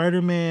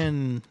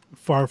Spider-Man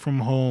Far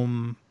From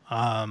Home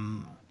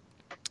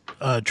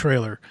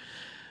trailer,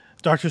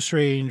 Doctor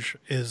Strange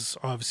is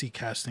obviously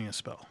casting a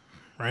spell,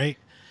 right?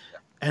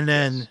 And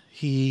then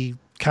he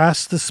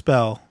casts the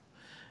spell,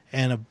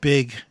 and a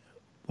big,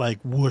 like,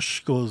 whoosh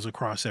goes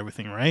across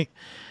everything, right?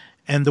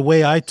 And the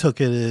way I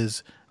took it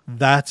is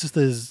that's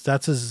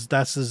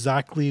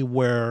exactly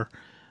where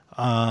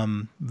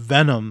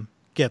Venom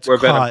gets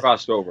caught Venom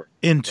crossed over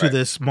into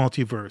this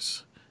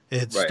multiverse.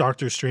 It's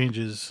Doctor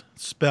Strange's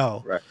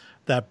spell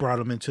that brought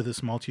him into this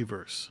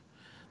multiverse.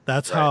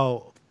 That's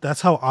how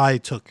I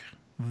took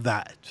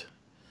that.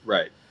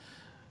 Right.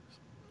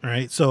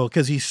 Right, so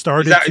because he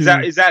started.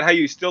 Is that how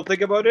you still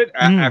think about it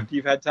after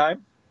you've had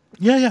time?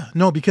 Yeah.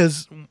 No,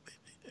 because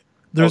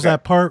there's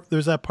that part.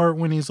 There's that part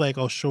when he's like,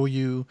 "I'll show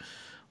you,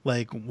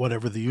 like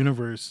whatever the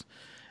universe,"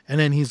 and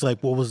then he's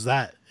like, "What was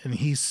that?" And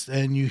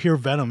you hear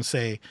Venom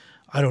say,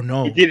 "I don't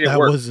know.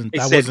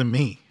 That wasn't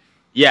me."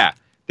 Yeah,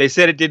 they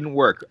said it didn't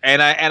work,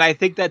 and I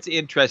think that's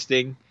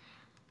interesting.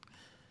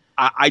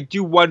 I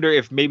do wonder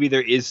if maybe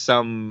there is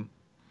some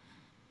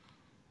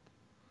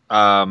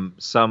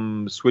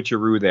some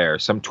switcheroo there,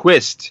 some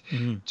twist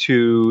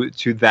to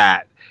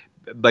that.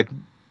 Like,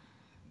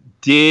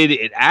 did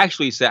it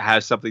actually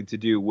have something to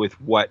do with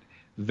what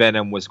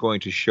Venom was going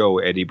to show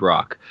Eddie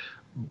Brock?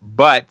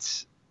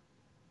 But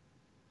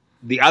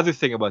the other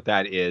thing about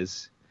that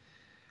is,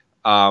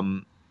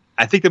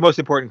 I think the most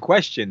important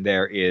question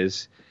there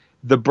is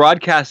the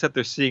broadcast that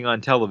they're seeing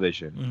on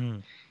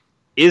television.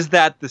 Is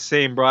that the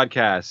same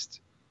broadcast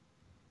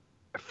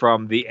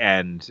from the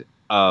end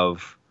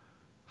of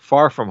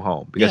Far From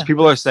Home? Because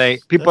people are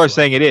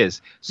saying it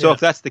is. So if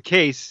that's the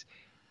case,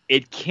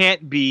 it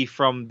can't be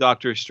from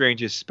Doctor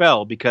Strange's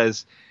spell,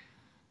 because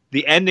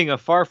the ending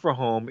of Far From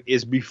Home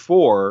is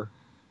before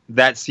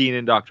that scene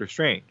in Doctor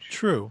Strange.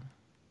 True.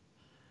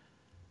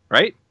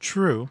 Right?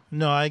 True.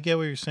 No, I get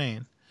what you're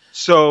saying.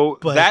 So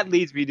that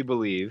leads me to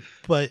believe.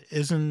 But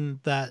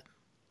isn't that...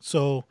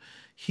 So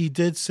he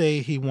did say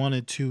he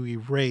wanted to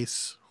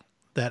erase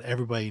that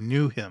everybody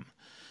knew him.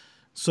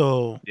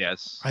 So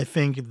yes, I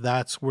think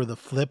that's where the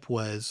flip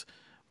was.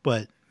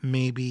 But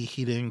maybe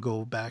he didn't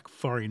go back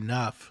far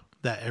enough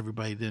that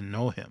everybody didn't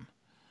know him.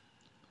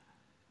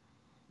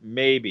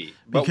 Maybe.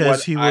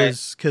 Because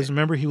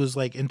remember, he was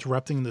like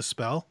interrupting the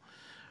spell.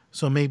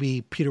 So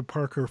maybe Peter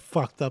Parker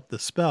fucked up the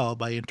spell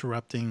by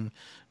interrupting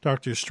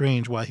Doctor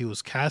Strange while he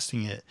was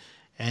casting it.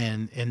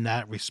 And in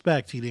that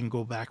respect, he didn't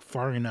go back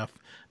far enough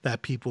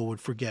that people would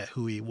forget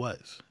who he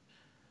was.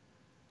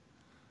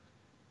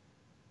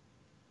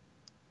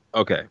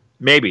 Okay.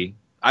 Maybe.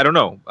 I don't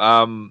know.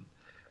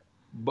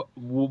 But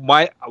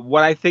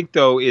what I think,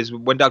 though, is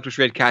when Doctor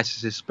Strange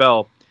casts his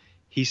spell,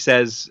 he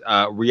says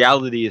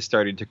reality is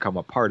starting to come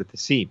apart at the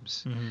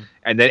seams.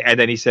 And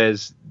then he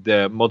says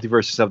the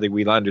multiverse is something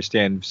we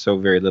understand so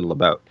very little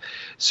about.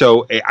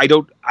 So I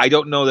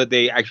don't know that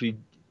they actually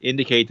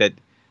indicate that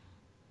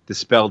the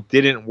spell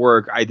didn't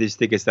work. I just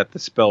think it's that the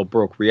spell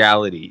broke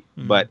reality.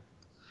 But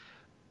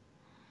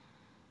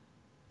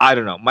I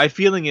don't know. My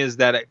feeling is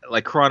that,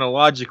 like,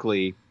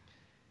 chronologically,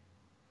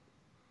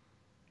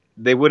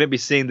 they wouldn't be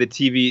seeing the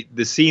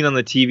scene on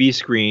the TV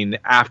screen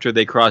after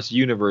they cross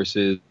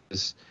universes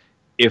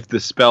if the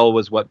spell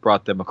was what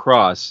brought them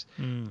across.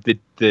 The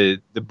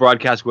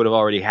broadcast would have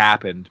already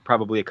happened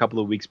probably a couple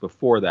of weeks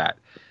before that.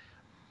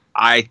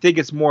 I think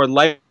it's more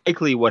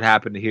likely what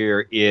happened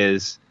here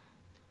is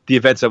the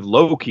events of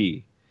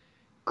Loki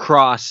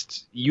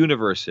crossed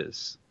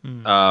universes.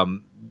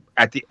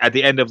 At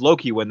the end of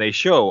Loki, when they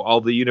show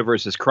all the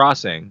universes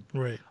crossing,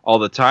 all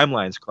the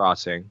timelines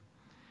crossing,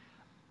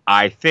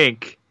 I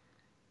think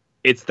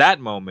it's that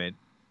moment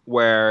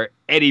where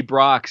Eddie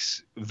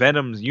Brock's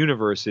Venom's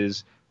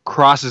universes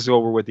crosses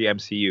over with the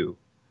MCU.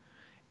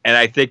 And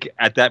I think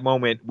at that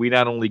moment, we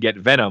not only get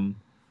Venom,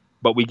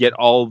 but we get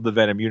all of the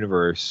Venom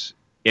universe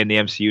in the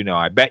MCU now.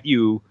 I bet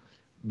you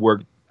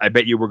we're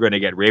going to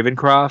get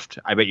Ravencroft.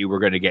 I bet you we're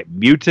going to get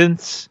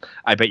mutants.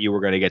 I bet you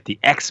we're going to get the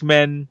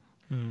X-Men.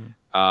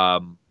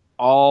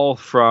 All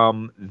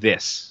from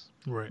this.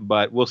 Right.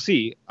 But we'll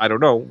see. I don't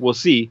know. We'll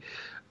see.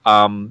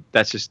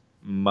 That's just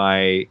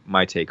my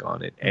take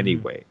on it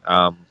anyway.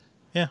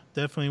 Yeah,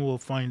 definitely we'll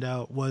find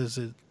out. Was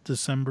it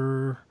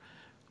December?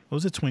 What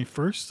was it,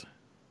 21st?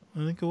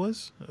 I think it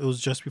was. It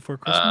was just before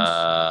Christmas.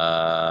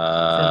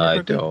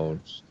 I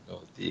don't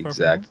know the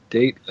exact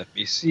date. Let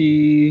me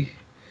see.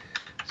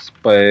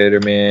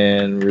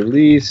 Spider-Man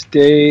release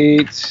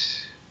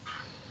date.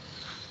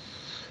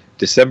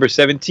 December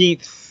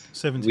 17th.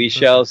 We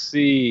shall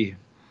see.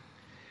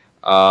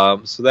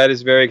 So that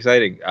is very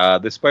exciting.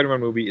 This Spider-Man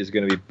movie is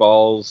going to be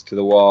balls to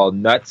the wall,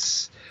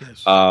 nuts.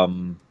 Yes.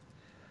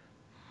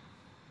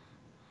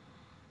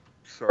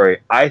 Sorry,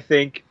 I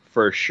think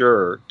for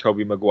sure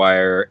Tobey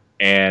Maguire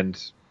and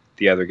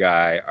the other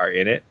guy are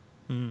in it.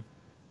 The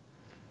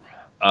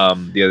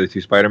other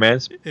two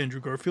Spider-Mans. Andrew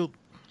Garfield.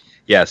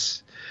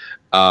 Yes.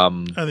 I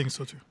think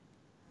so too.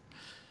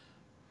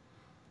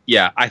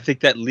 Yeah, I think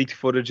that leaked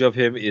footage of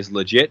him is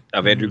legit,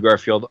 of Andrew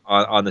Garfield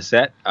on the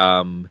set.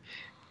 And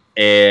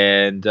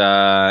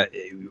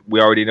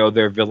we already know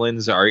their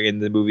villains are in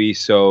the movie,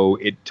 so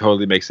it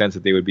totally makes sense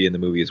that they would be in the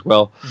movie as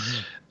well.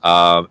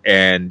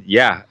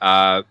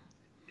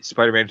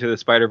 Spider-Man Into the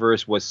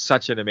Spider-Verse was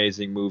such an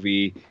amazing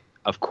movie.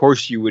 Of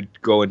course you would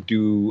go and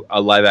do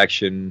a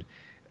live-action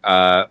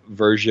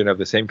version of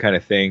the same kind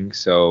of thing.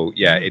 So,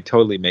 yeah, it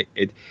totally make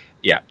it.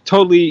 Yeah,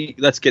 totally.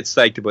 Let's get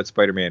psyched about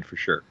Spider-Man for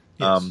sure.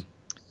 Yes.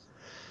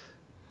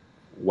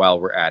 While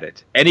we're at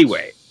it.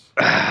 Anyway,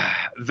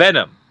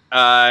 Venom.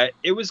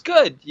 It was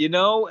good,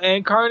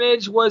 and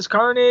Carnage was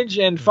Carnage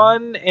and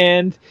fun,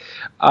 and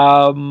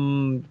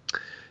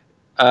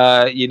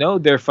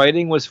their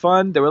fighting was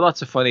fun. There were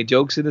lots of funny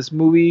jokes in this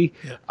movie.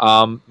 Yeah.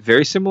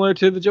 Very similar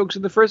to the jokes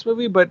in the first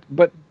movie, but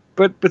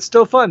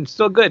still fun,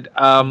 still good.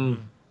 I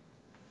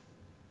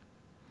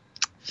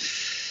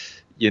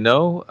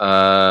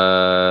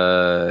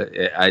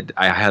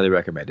highly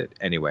recommend it.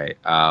 Anyway.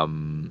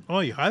 You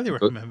highly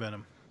recommend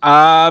Venom.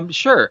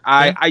 Sure.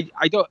 I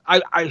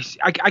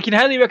can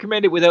highly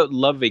recommend it without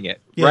loving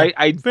it. Yeah,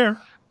 right.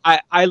 Fair.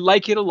 I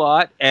like it a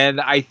lot, and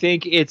I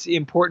think it's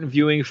important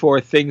viewing for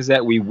things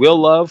that we will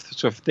love.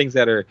 So for things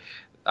that are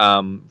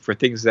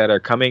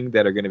coming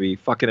that are going to be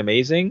fucking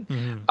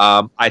amazing.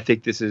 I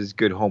think this is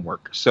good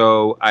homework.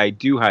 So I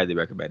do highly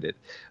recommend it.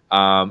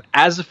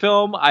 As a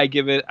film, I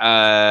give it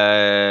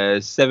a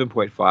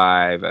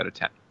 7.5 out of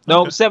 10.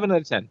 No, 7 out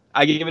of 10.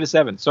 I give it a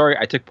 7. Sorry,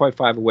 I took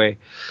 0.5 away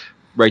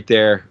right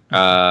there.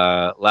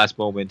 Last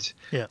moment.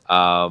 Yeah.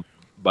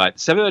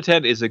 But 7 out of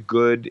 10 is a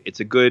good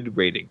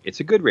rating. It's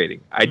a good rating.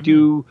 I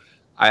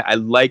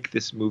like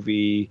this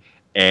movie,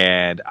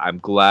 and I'm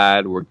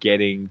glad we're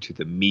getting to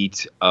the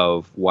meat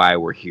of why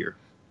we're here.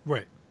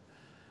 Right.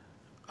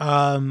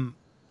 I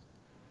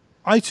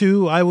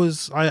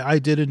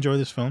did enjoy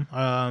this film.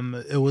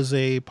 It was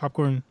a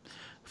popcorn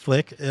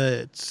flick.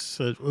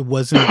 It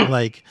wasn't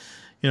like,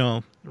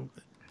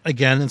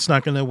 again, it's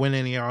not going to win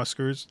any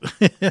Oscars.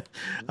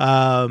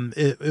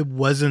 It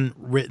wasn't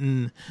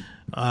written.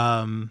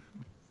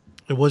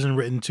 It wasn't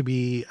written to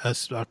be a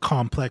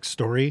complex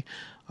story.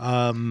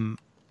 I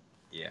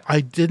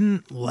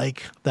didn't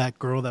like that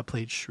girl that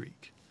played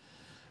Shriek.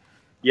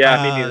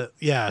 Yeah, me neither.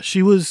 Yeah,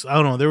 she was. I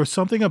don't know. There was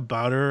something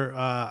about her.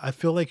 I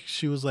feel like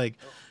she was like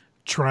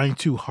trying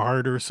too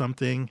hard or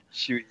something.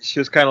 She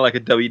was kind of like a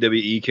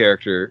WWE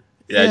character.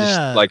 Yeah,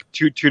 just like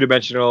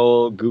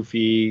two-dimensional,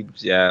 goofy.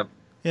 Yeah.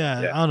 Yeah,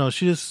 I don't know.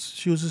 She was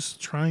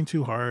just trying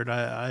too hard.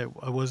 I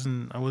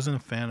wasn't a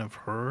fan of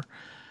her.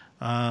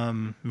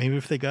 Maybe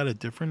if they got a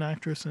different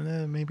actress in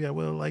it, maybe I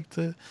would have liked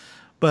it.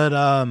 But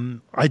I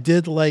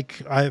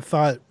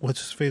thought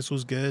what's his face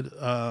was good.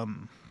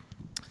 Woody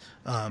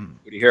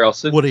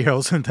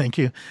Harrelson, thank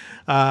you.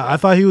 I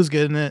thought he was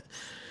good in it.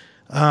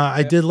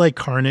 I did like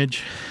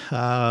Carnage.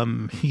 I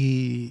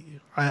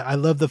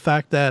love the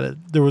fact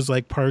that there was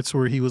like parts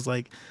where he was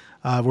like,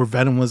 where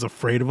Venom was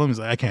afraid of him. He's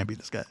like, I can't beat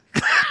this guy.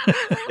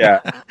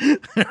 Yeah.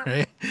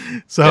 Right.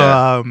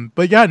 So,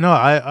 but yeah, no,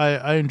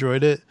 I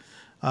enjoyed it.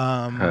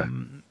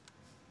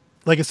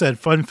 Like I said,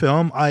 fun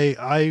film.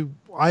 I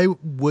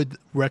would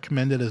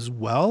recommend it as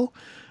well,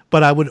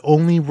 but I would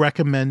only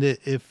recommend it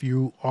if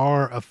you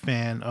are a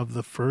fan of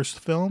the first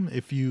film.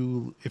 If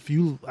you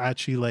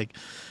actually like,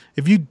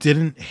 if you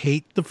didn't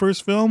hate the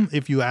first film,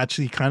 if you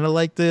actually kind of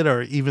liked it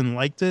or even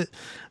liked it,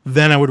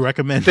 then I would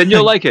recommend. Then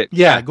you'll like it.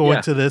 Go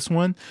into this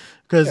one.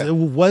 Because it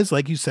was,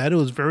 like you said, it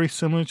was very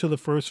similar to the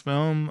first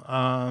film.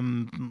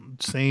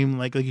 Same,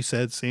 like you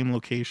said, same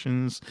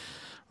locations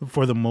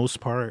for the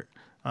most part.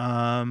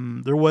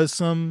 There was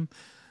some,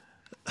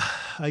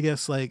 I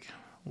guess, like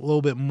a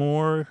little bit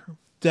more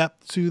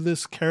depth to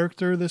this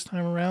character this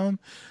time around,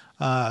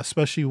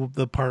 especially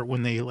the part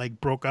when they like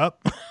broke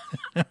up.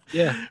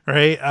 Yeah.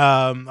 Right.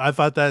 I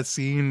thought that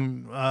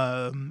scene,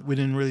 we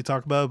didn't really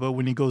talk about it, but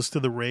when he goes to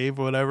the rave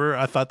or whatever,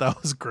 I thought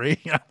that was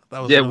great.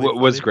 That was really it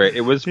was great.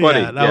 It was funny.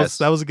 Yeah,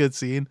 that was a good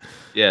scene.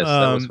 Yes,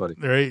 that was funny.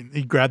 Right.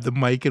 He grabbed the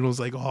mic and was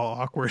like all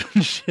awkward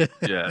and shit.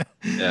 Yeah.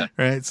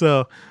 Right.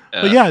 So,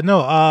 but yeah,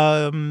 no.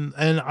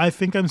 And I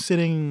think I'm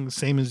sitting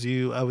same as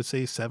you. I would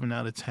say 7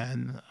 out of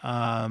 10.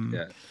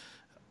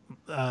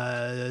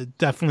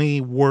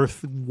 Definitely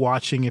worth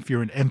watching if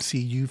you're an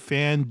MCU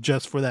fan,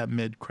 just for that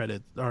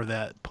mid-credit or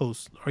that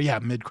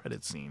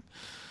mid-credit scene.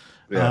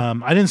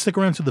 I didn't stick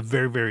around to the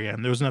very, very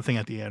end. There was nothing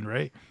at the end,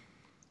 right?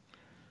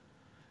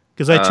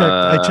 Because I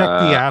checked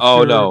the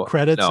after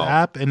credits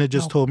app, and it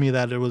just told me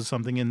that there was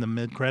something in the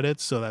mid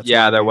credits. So that's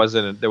there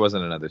wasn't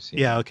another scene.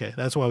 Yeah, okay,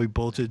 that's why we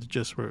bolted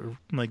just for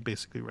like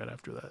basically right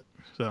after that.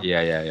 So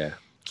yeah.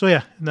 So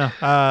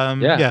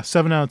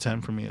 7 out of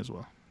 10 for me as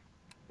well.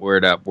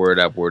 Word up.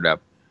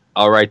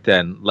 All right,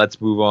 then.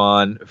 Let's move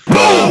on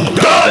from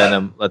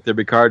Venom, Let There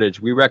Be Carnage.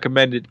 We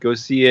recommend it. Go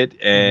see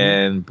it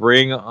and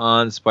bring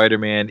on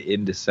Spider-Man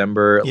in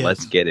December. Yes.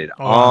 Let's get it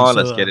on.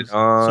 Let's get it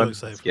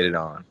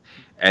on.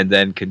 And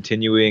then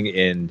continuing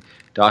in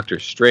Doctor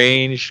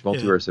Strange,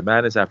 Multiverse of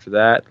Madness after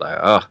that.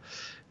 Like,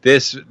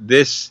 this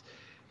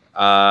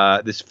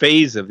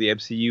phase of the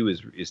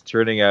MCU is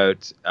turning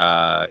out,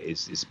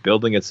 is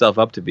building itself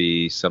up to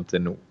be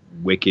something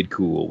wicked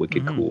cool.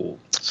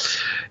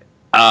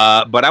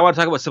 But I want to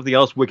talk about something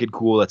else wicked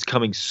cool that's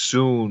coming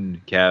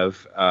soon,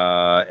 Kev.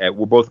 And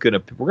we're both gonna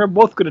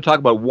talk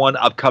about one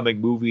upcoming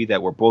movie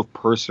that we're both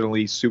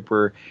personally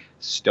super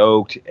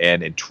stoked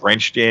and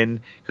entrenched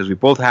in, because we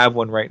both have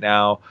one right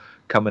now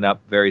coming up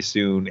very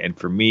soon. And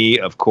for me,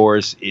 of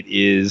course, it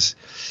is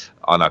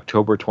on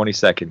October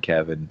 22nd,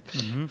 Kevin.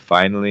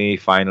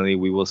 Finally,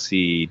 we will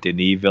see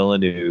Denis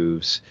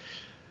Villeneuve's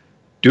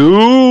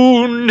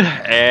Dune,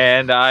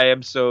 and I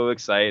am so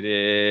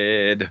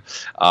excited.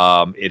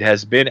 It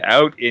has been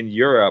out in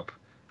Europe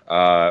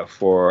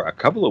for a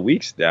couple of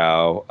weeks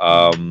now.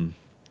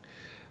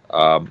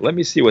 Let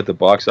me see what the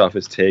box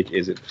office take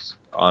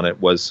on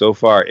it was so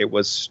far. It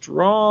was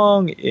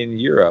strong in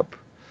Europe.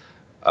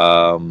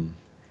 I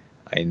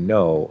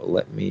know.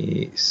 Let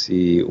me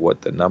see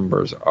what the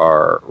numbers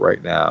are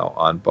right now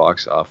on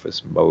Box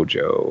Office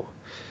Mojo,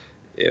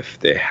 if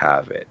they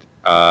have it.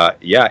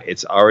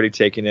 It's already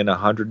taken in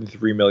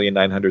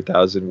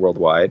 103,900,000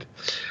 worldwide.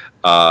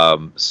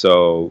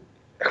 So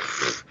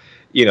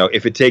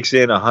if it takes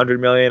in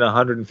 100 million,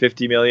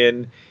 150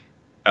 million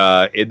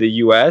in the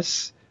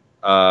U.S.,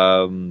 that's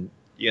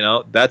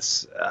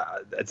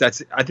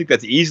I think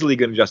that's easily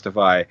going to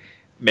justify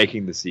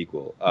making the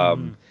sequel,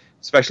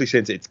 especially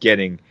since it's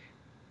getting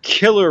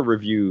killer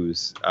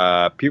reviews.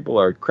 People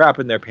are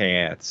crapping their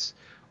pants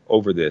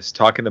over this,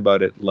 talking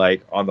about it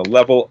like on the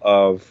level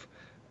of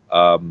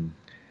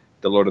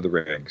the Lord of the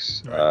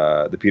Rings,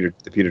 right. the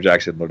Peter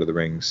Jackson Lord of the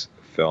Rings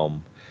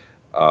film.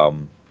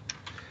 Man,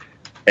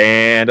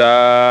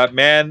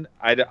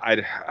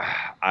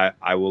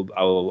 I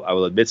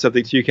will admit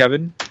something to you,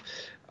 Kevin.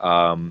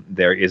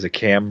 There is a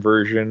cam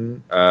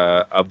version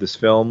of this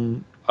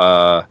film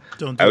out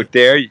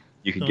there.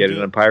 You can get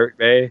it on Pirate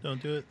Bay.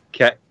 Don't do it.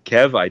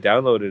 Kev, I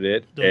downloaded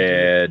it.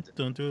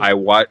 Don't do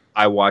it.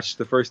 I watched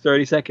the first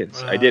 30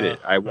 seconds. I did it.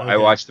 I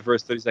watched the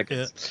first 30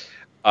 seconds.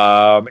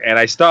 Yeah. And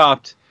I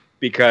stopped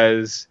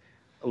because,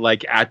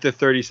 like, at the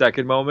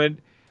 30-second moment,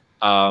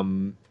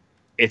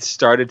 it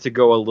started to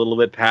go a little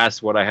bit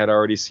past what I had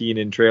already seen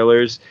in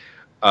trailers.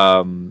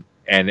 And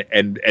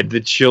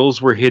the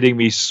chills were hitting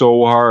me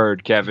so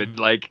hard, Kevin.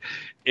 Like,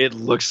 it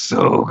looks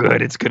so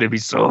good. It's going to be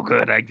so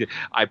good.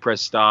 I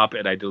pressed stop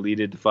and I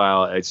deleted the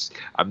file.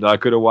 I'm not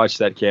going to watch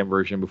that cam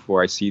version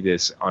before I see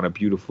this on a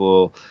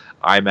beautiful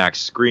IMAX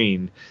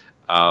screen.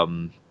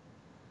 But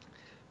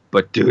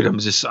dude, I'm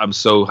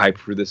so hyped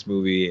for this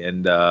movie,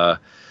 and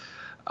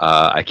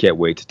I can't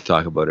wait to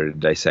talk about it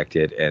and dissect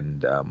it.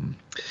 And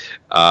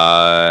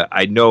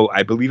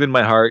I believe in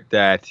my heart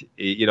that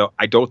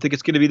I don't think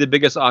it's going to be the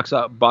biggest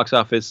box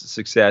office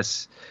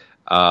success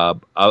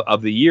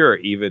of the year,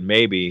 even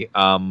maybe.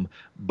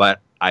 But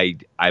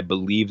I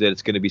believe that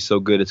it's going to be so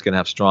good. It's going to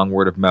have strong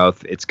word of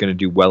mouth. It's going to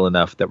do well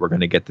enough that we're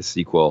going to get the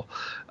sequel,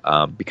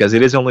 because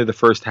it is only the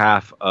first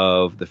half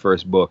of the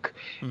first book,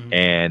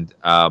 and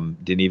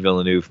Denis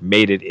Villeneuve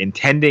made it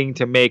intending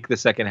to make the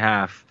second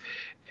half,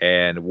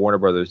 and Warner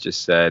Brothers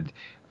just said,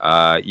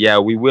 "Yeah,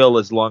 we will,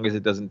 as long as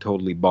it doesn't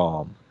totally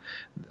bomb."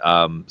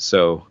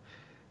 So,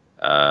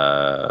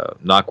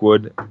 knock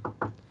wood.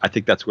 I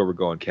think that's where we're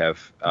going, Kev.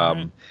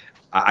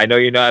 I know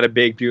you're not a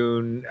big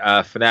Dune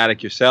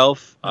fanatic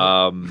yourself.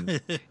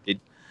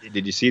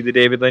 Did you see the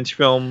David Lynch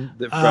film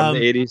from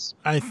the 80s?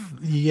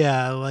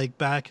 Like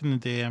back in the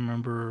day, I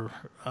remember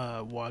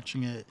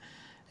watching it.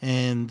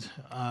 And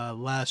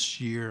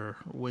last year,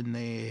 when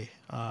they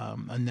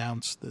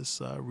announced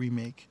this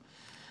remake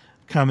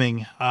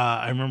coming,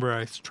 I remember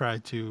I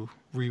tried to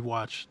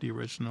rewatch the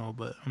original,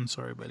 but I'm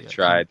sorry, buddy.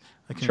 Tried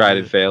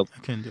and failed. I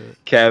couldn't do it.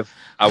 Kev,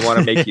 I want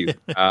to make you.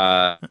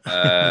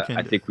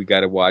 I think we got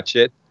to watch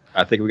it.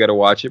 I think we got to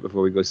watch it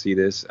before we go see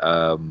this.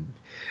 I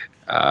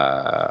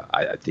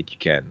think you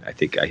can. I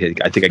think I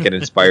can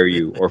inspire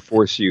you or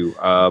force you.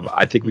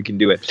 I think we can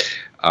do it.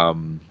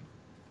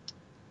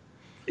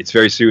 It's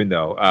very soon,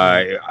 though.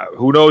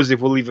 Who knows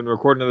if we'll even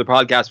record another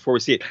podcast before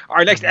we see it.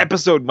 Our next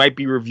episode might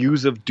be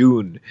reviews of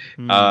Dune.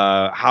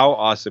 How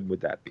awesome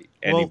would that be?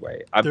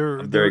 Anyway,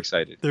 I'm very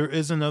excited. There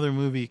is another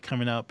movie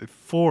coming out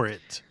before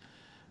it.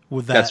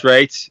 That's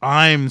right.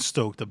 I'm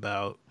stoked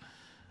about.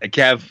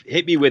 Kev,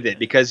 hit me with it,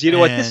 because you know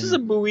what? This is a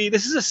movie.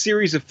 This is a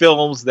series of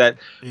films that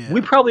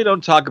we probably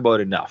don't talk about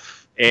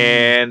enough.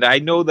 And I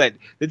know that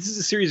this is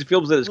a series of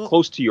films that is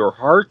close to your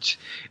heart.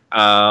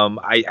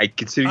 I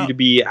consider you to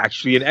be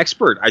actually an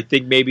expert. I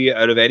think maybe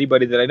out of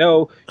anybody that I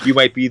know, you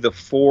might be the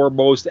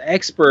foremost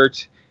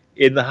expert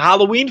in the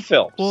Halloween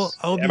films. Well,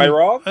 am I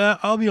wrong?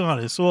 I'll be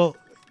honest. Well,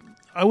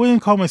 I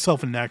wouldn't call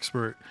myself an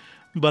expert,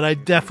 but I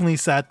definitely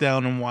sat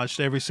down and watched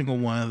every single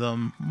one of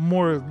them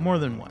more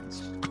than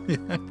once.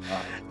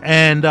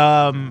 And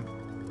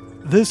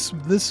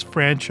this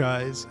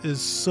franchise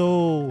is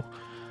so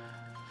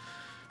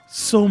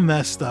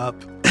messed up.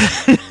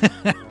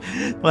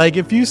 Like,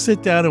 if you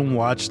sit down and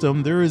watch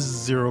them, there is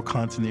zero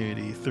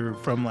continuity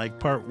from like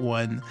part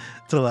 1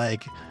 to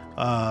like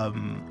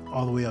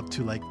all the way up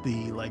to like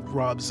the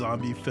Rob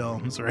Zombie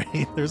films,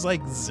 right? There's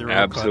like zero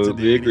Absolutely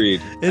continuity.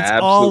 Agreed. It's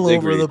Absolutely all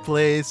over agreed. the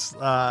place.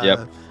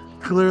 Yep.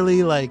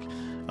 Clearly, like,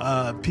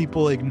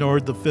 people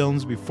ignored the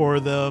films before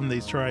them. They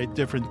tried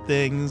different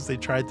things. They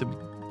tried to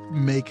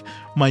make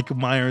Michael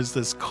Myers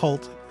this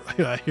cult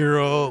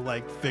hero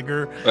like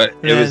figure, but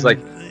it was like,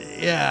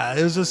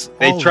 it was just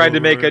they tried to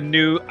make a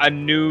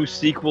new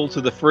sequel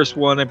to the first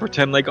one and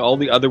pretend like all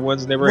the other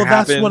ones never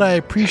happened. That's what I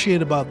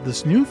appreciate about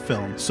this new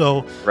film.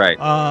 So right,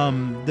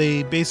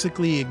 they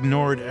basically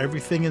ignored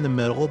everything in the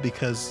middle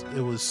because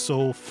it was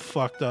so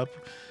fucked up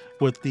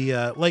with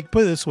the like,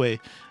 put it this way.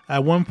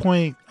 At one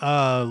point,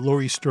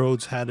 Laurie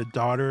Strode had a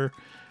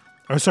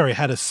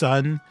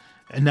son,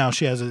 and now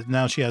she has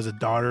a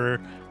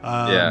daughter.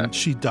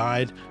 She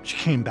died. She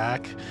came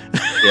back.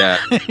 Yeah.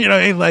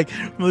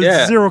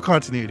 Zero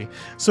continuity.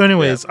 So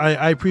anyways,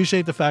 I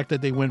appreciate the fact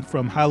that they went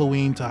from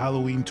Halloween to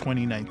Halloween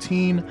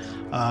 2019.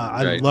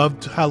 I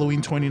loved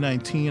Halloween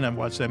 2019. I've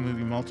watched that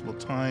movie multiple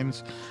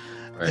times.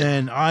 Right.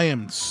 And I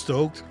am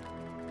stoked.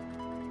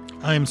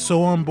 I am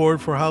so on board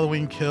for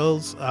Halloween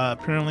Kills.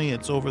 Apparently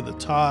it's over the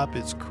top.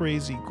 It's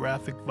crazy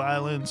graphic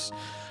violence.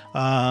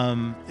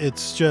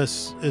 It's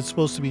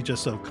supposed to be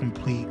just a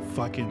complete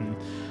fucking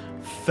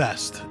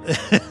fest.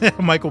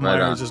 Michael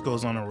Myers just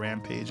goes on a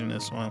rampage in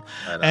this one,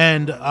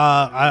 and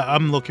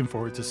I'm looking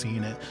forward to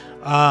seeing it.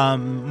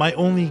 My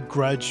only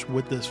grudge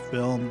with this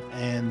film,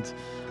 and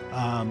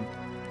I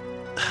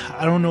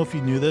don't know if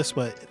you knew this,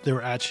 but they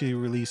were actually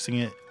releasing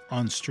it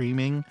on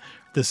streaming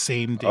the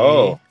same day.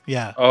 Oh,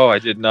 yeah. Oh, I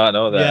did not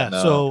know that. Yeah.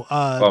 No.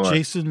 So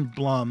Jason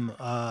Blum,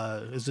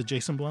 is it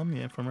Jason Blum?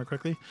 Yeah, if I remember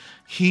correctly.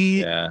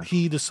 He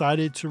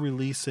decided to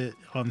release it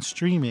on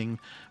streaming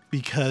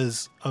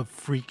because of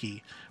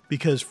Freaky.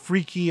 Because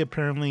Freaky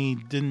apparently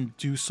didn't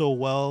do so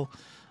well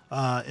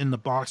in the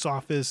box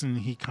office, and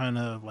he kind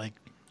of like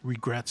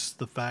regrets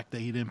the fact that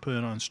he didn't put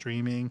it on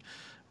streaming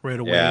right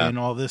away and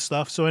all this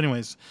stuff. So,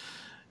 anyways,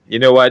 you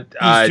know what?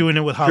 He's doing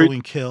it with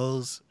Halloween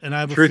Kills, and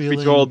I have a feeling. Truth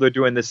be told, they're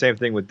doing the same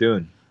thing with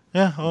Dune.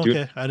 Yeah. Oh,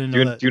 okay. I didn't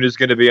know that. Dune is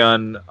going to be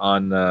on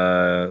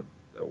HBO?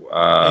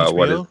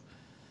 what is?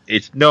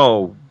 It's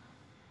no.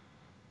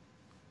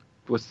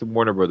 What's the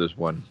Warner Brothers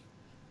one?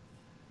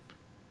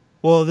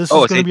 Well, this is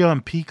going to be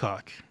on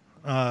Peacock.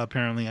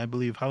 Apparently, I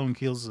believe Halloween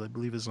Kills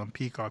is on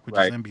Peacock, which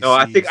is NBC. No,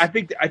 I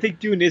think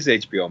Dune is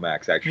HBO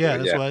Max actually. Yeah,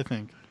 that's what I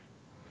think.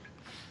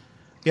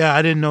 Yeah,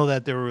 I didn't know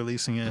that they were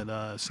releasing it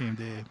same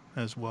day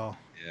as well.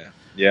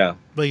 Yeah.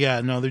 But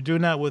yeah, no, they're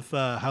doing that with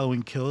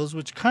Halloween Kills,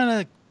 which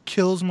kind of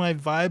kills my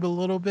vibe a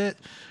little bit,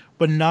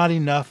 but not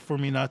enough for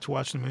me not to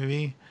watch the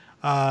movie.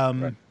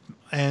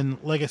 And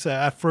like I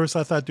said, at first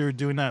I thought they were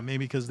doing that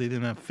maybe because they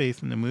didn't have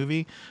faith in the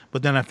movie,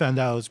 but then I found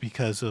out it was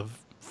because of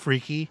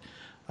Freaky.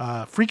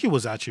 Freaky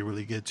was actually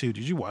really good too.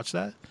 Did you watch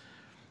that?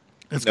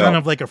 It's kind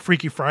of like a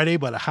Freaky Friday,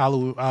 but a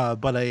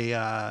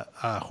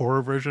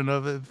horror version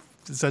of it,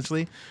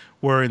 essentially,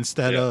 where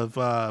instead of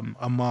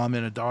a mom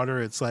and a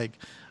daughter, it's like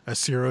a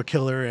serial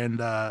killer and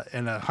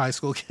a high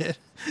school kid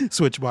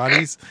switch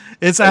bodies.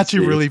 It's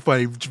actually really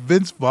funny.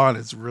 Vince Vaughn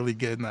is really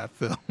good in that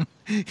film.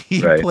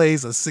 He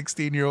plays a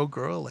 16-year-old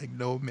girl like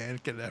no man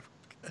can ever.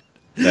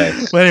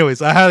 Nice. But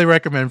anyways, I highly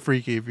recommend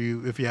Freaky if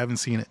you haven't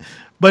seen it.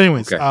 But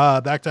anyways,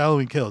 back to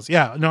Halloween Kills.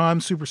 Yeah, no,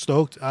 I'm super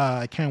stoked.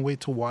 I can't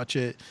wait to watch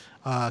it.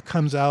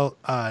 Comes out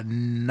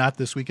not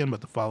this weekend, but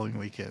the following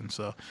weekend.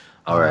 So,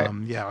 all right.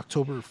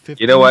 October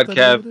 15th. You know what,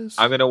 Kev?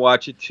 I'm going to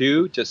watch it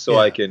too, just so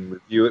I can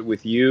review it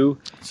with you.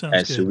 Sounds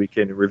and good. So we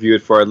can review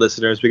it for our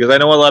listeners, because I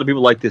know a lot of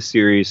people like this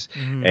series,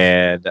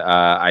 and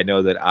I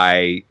know that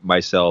I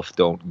myself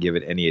don't give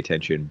it any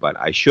attention, but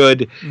I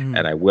should,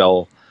 and I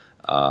will.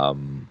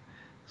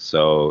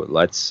 So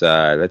let's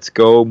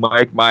go,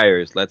 Mike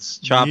Myers. Let's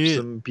chop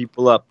some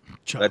people up.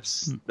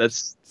 Let's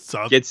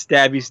get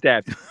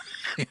stabby.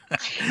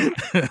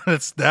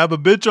 Let's stab a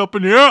bitch up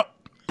in the air.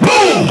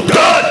 Boom!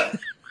 Done!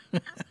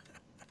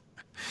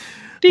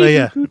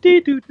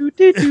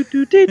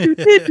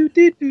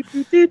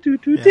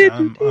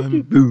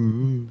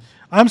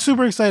 I'm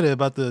super excited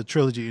about the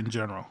trilogy in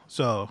general.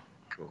 So,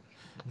 cool.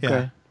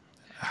 Yeah,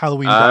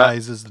 Halloween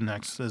Dies is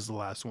the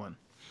last one.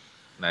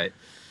 Nice.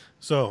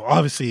 So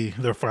obviously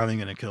they're finally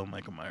going to kill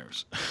Michael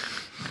Myers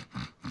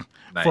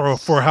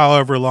Nice. for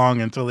however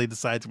long until they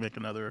decide to make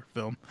another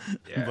film.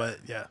 Yeah. But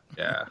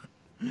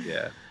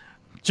yeah.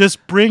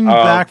 Just bring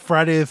back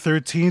Friday the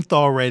 13th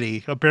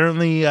already.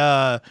 Apparently,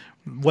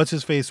 what's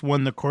his face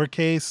won the court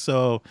case,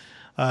 so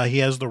he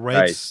has the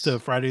rights to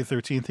Friday the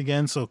 13th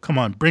again. So come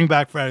on, bring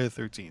back Friday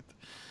the 13th.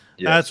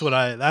 Yes.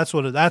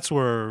 That's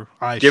where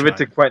I give shine. it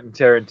to Quentin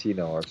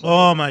Tarantino or something.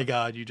 Oh my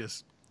God, you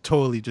just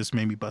totally just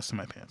made me bust in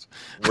my pants.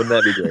 Wouldn't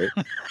that be great?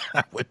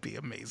 That would be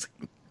amazing.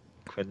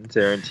 Quentin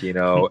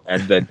Tarantino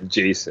and then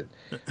Jason.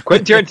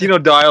 Quentin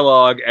Tarantino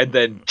dialogue and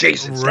then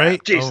Jason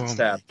stab. Jason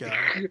stab.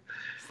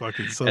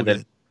 Fucking so and good.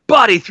 then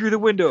body through the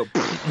window.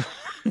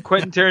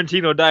 Quentin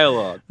Tarantino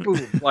dialogue.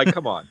 Boom. Like,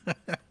 come on.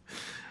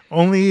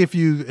 Only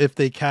if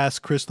they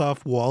cast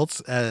Christoph Waltz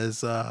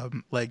as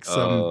like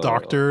some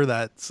doctor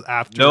that's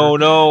after. No.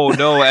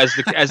 As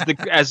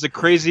the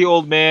crazy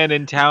old man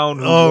in town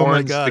who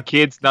warns the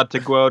kids not to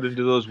go out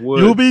into those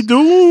woods. You'll be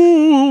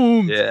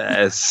doomed.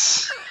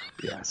 Yes.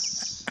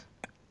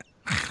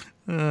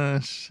 Oh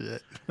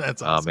shit.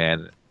 That's awesome. Oh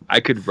man, I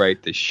could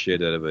write the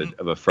shit out of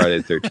a Friday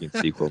the 13th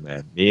sequel,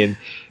 man. Me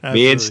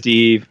and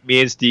Steve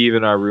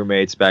and our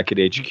roommates back at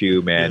HQ,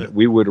 man,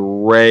 we would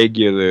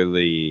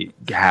regularly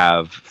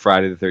have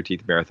Friday the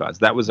 13th marathons.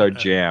 That was our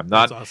jam.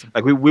 Not awesome.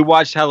 Like we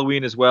watched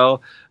Halloween as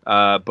well,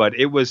 but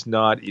it was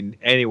not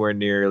anywhere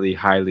nearly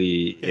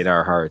highly in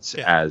our hearts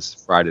as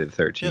Friday the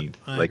 13th. Yep,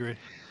 I agree.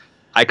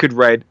 I could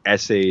write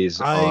essays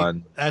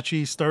on. I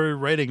actually started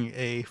writing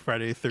a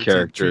Friday the 13th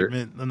character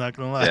treatment. I'm not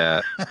gonna lie.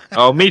 Yeah.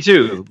 Oh, me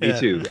too. Me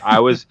too.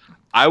 I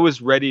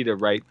was ready to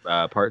write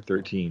part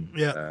 13.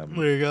 Yeah.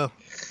 There you go.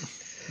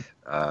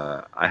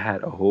 I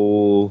had a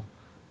whole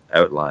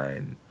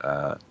outline,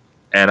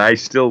 and I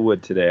still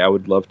would today. I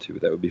would love to.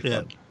 That would be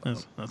fun. Yeah,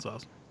 that's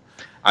awesome.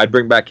 I'd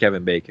bring back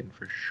Kevin Bacon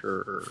for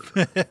sure.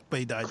 But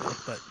he died.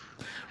 But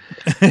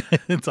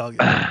it's all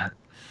good.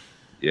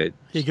 Yeah.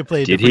 He could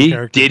play a different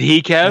character. Did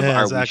he, Kev?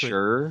 Yeah, exactly. Are we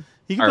sure?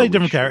 He could play a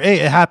different character.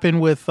 Hey, it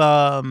happened with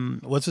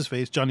what's his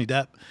face? Johnny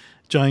Depp.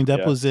 Johnny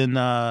Depp was in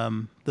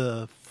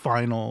the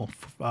final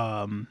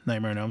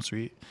Nightmare on Elm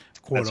Street,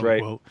 quote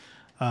unquote.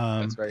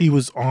 That's right. He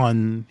was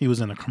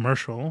in a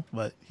commercial,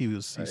 but he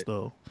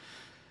still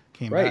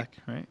came back,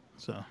 right?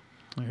 So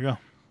there you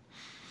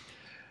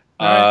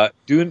go.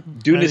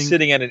 Dune is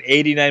sitting at an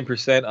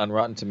 89% on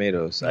Rotten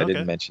Tomatoes. I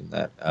didn't mention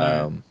that.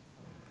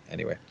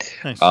 Anyway.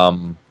 Nice.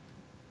 All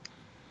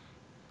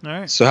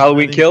right. So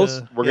Halloween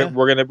Kills, we're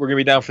gonna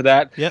be down for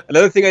that. Yep.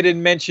 Another thing I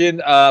didn't mention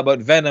about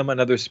Venom,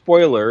 another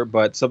spoiler,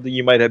 but something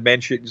you might have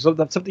mentioned,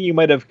 something you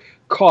might have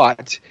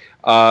caught,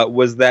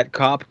 was that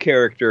cop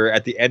character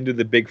at the end of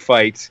the big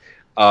fight,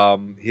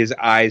 his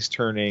eyes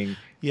turning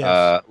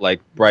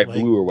like bright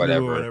blue or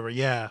whatever.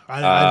 Yeah,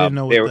 I didn't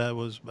know what that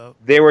was about.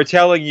 They were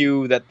telling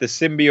you that the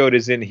symbiote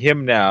is in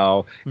him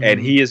now, and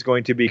he is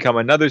going to become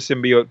another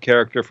symbiote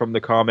character from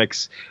the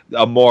comics,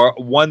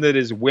 one that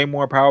is way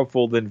more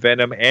powerful than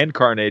Venom and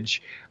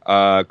Carnage,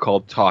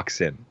 called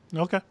Toxin.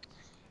 Okay.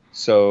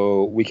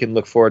 So we can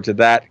look forward to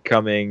that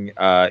coming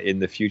in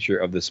the future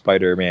of the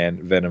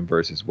Spider-Man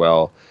Venomverse as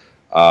well.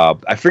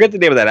 I forget the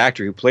name of that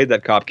actor who played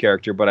that cop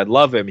character, but I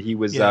love him. He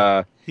was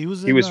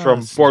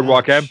from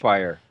Boardwalk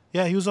Empire.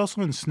 Yeah, he was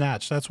also in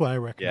Snatch. That's why I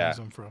recognize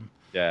him from.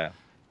 Yeah,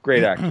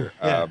 great actor.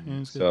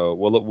 So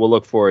we'll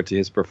look forward to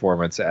his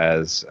performance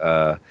as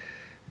the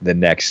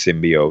next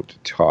symbiote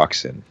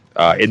Toxin.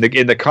 In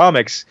the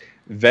comics,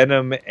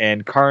 Venom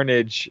and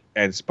Carnage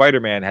and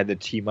Spider-Man had to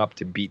team up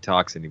to beat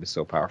Toxin. He was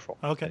so powerful.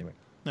 Okay, anyway.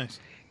 Nice.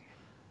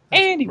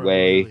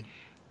 Anyway,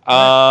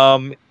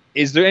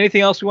 is there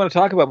anything else we want to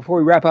talk about before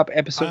we wrap up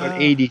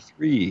episode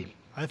 83?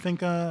 I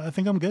think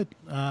I'm good.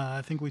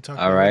 I think we talked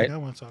about everything I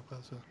want to talk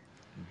about. So.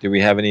 Do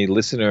we have any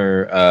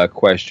listener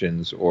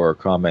questions or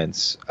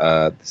comments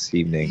this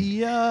evening?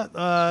 Yeah.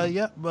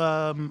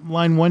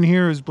 Line 1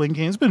 here is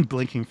blinking. It's been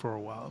blinking for a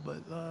while,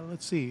 but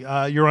let's see.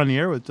 You're on the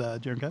air with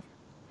Jaron Kev.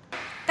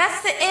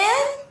 That's the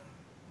end?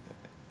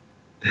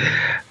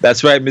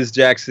 That's right, Ms.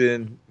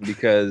 Jackson,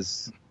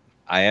 because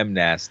I am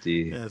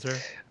nasty. Yeah, that's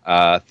right.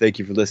 Thank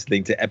you for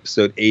listening to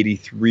episode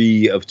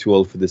 83 of Too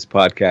Old for This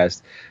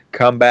podcast.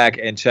 Come back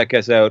and check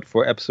us out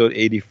for episode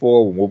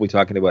 84 when we'll be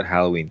talking about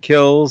Halloween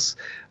Kills.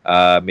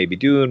 Maybe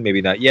Dune,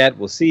 maybe not yet.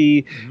 We'll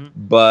see.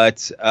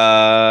 But,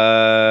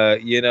 for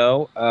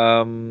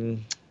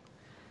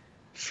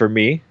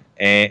me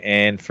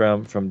and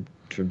from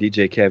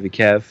DJ Kevy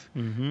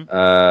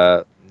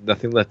Kev,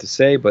 nothing left to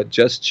say but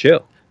just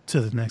chill. To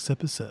the next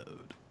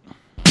episode.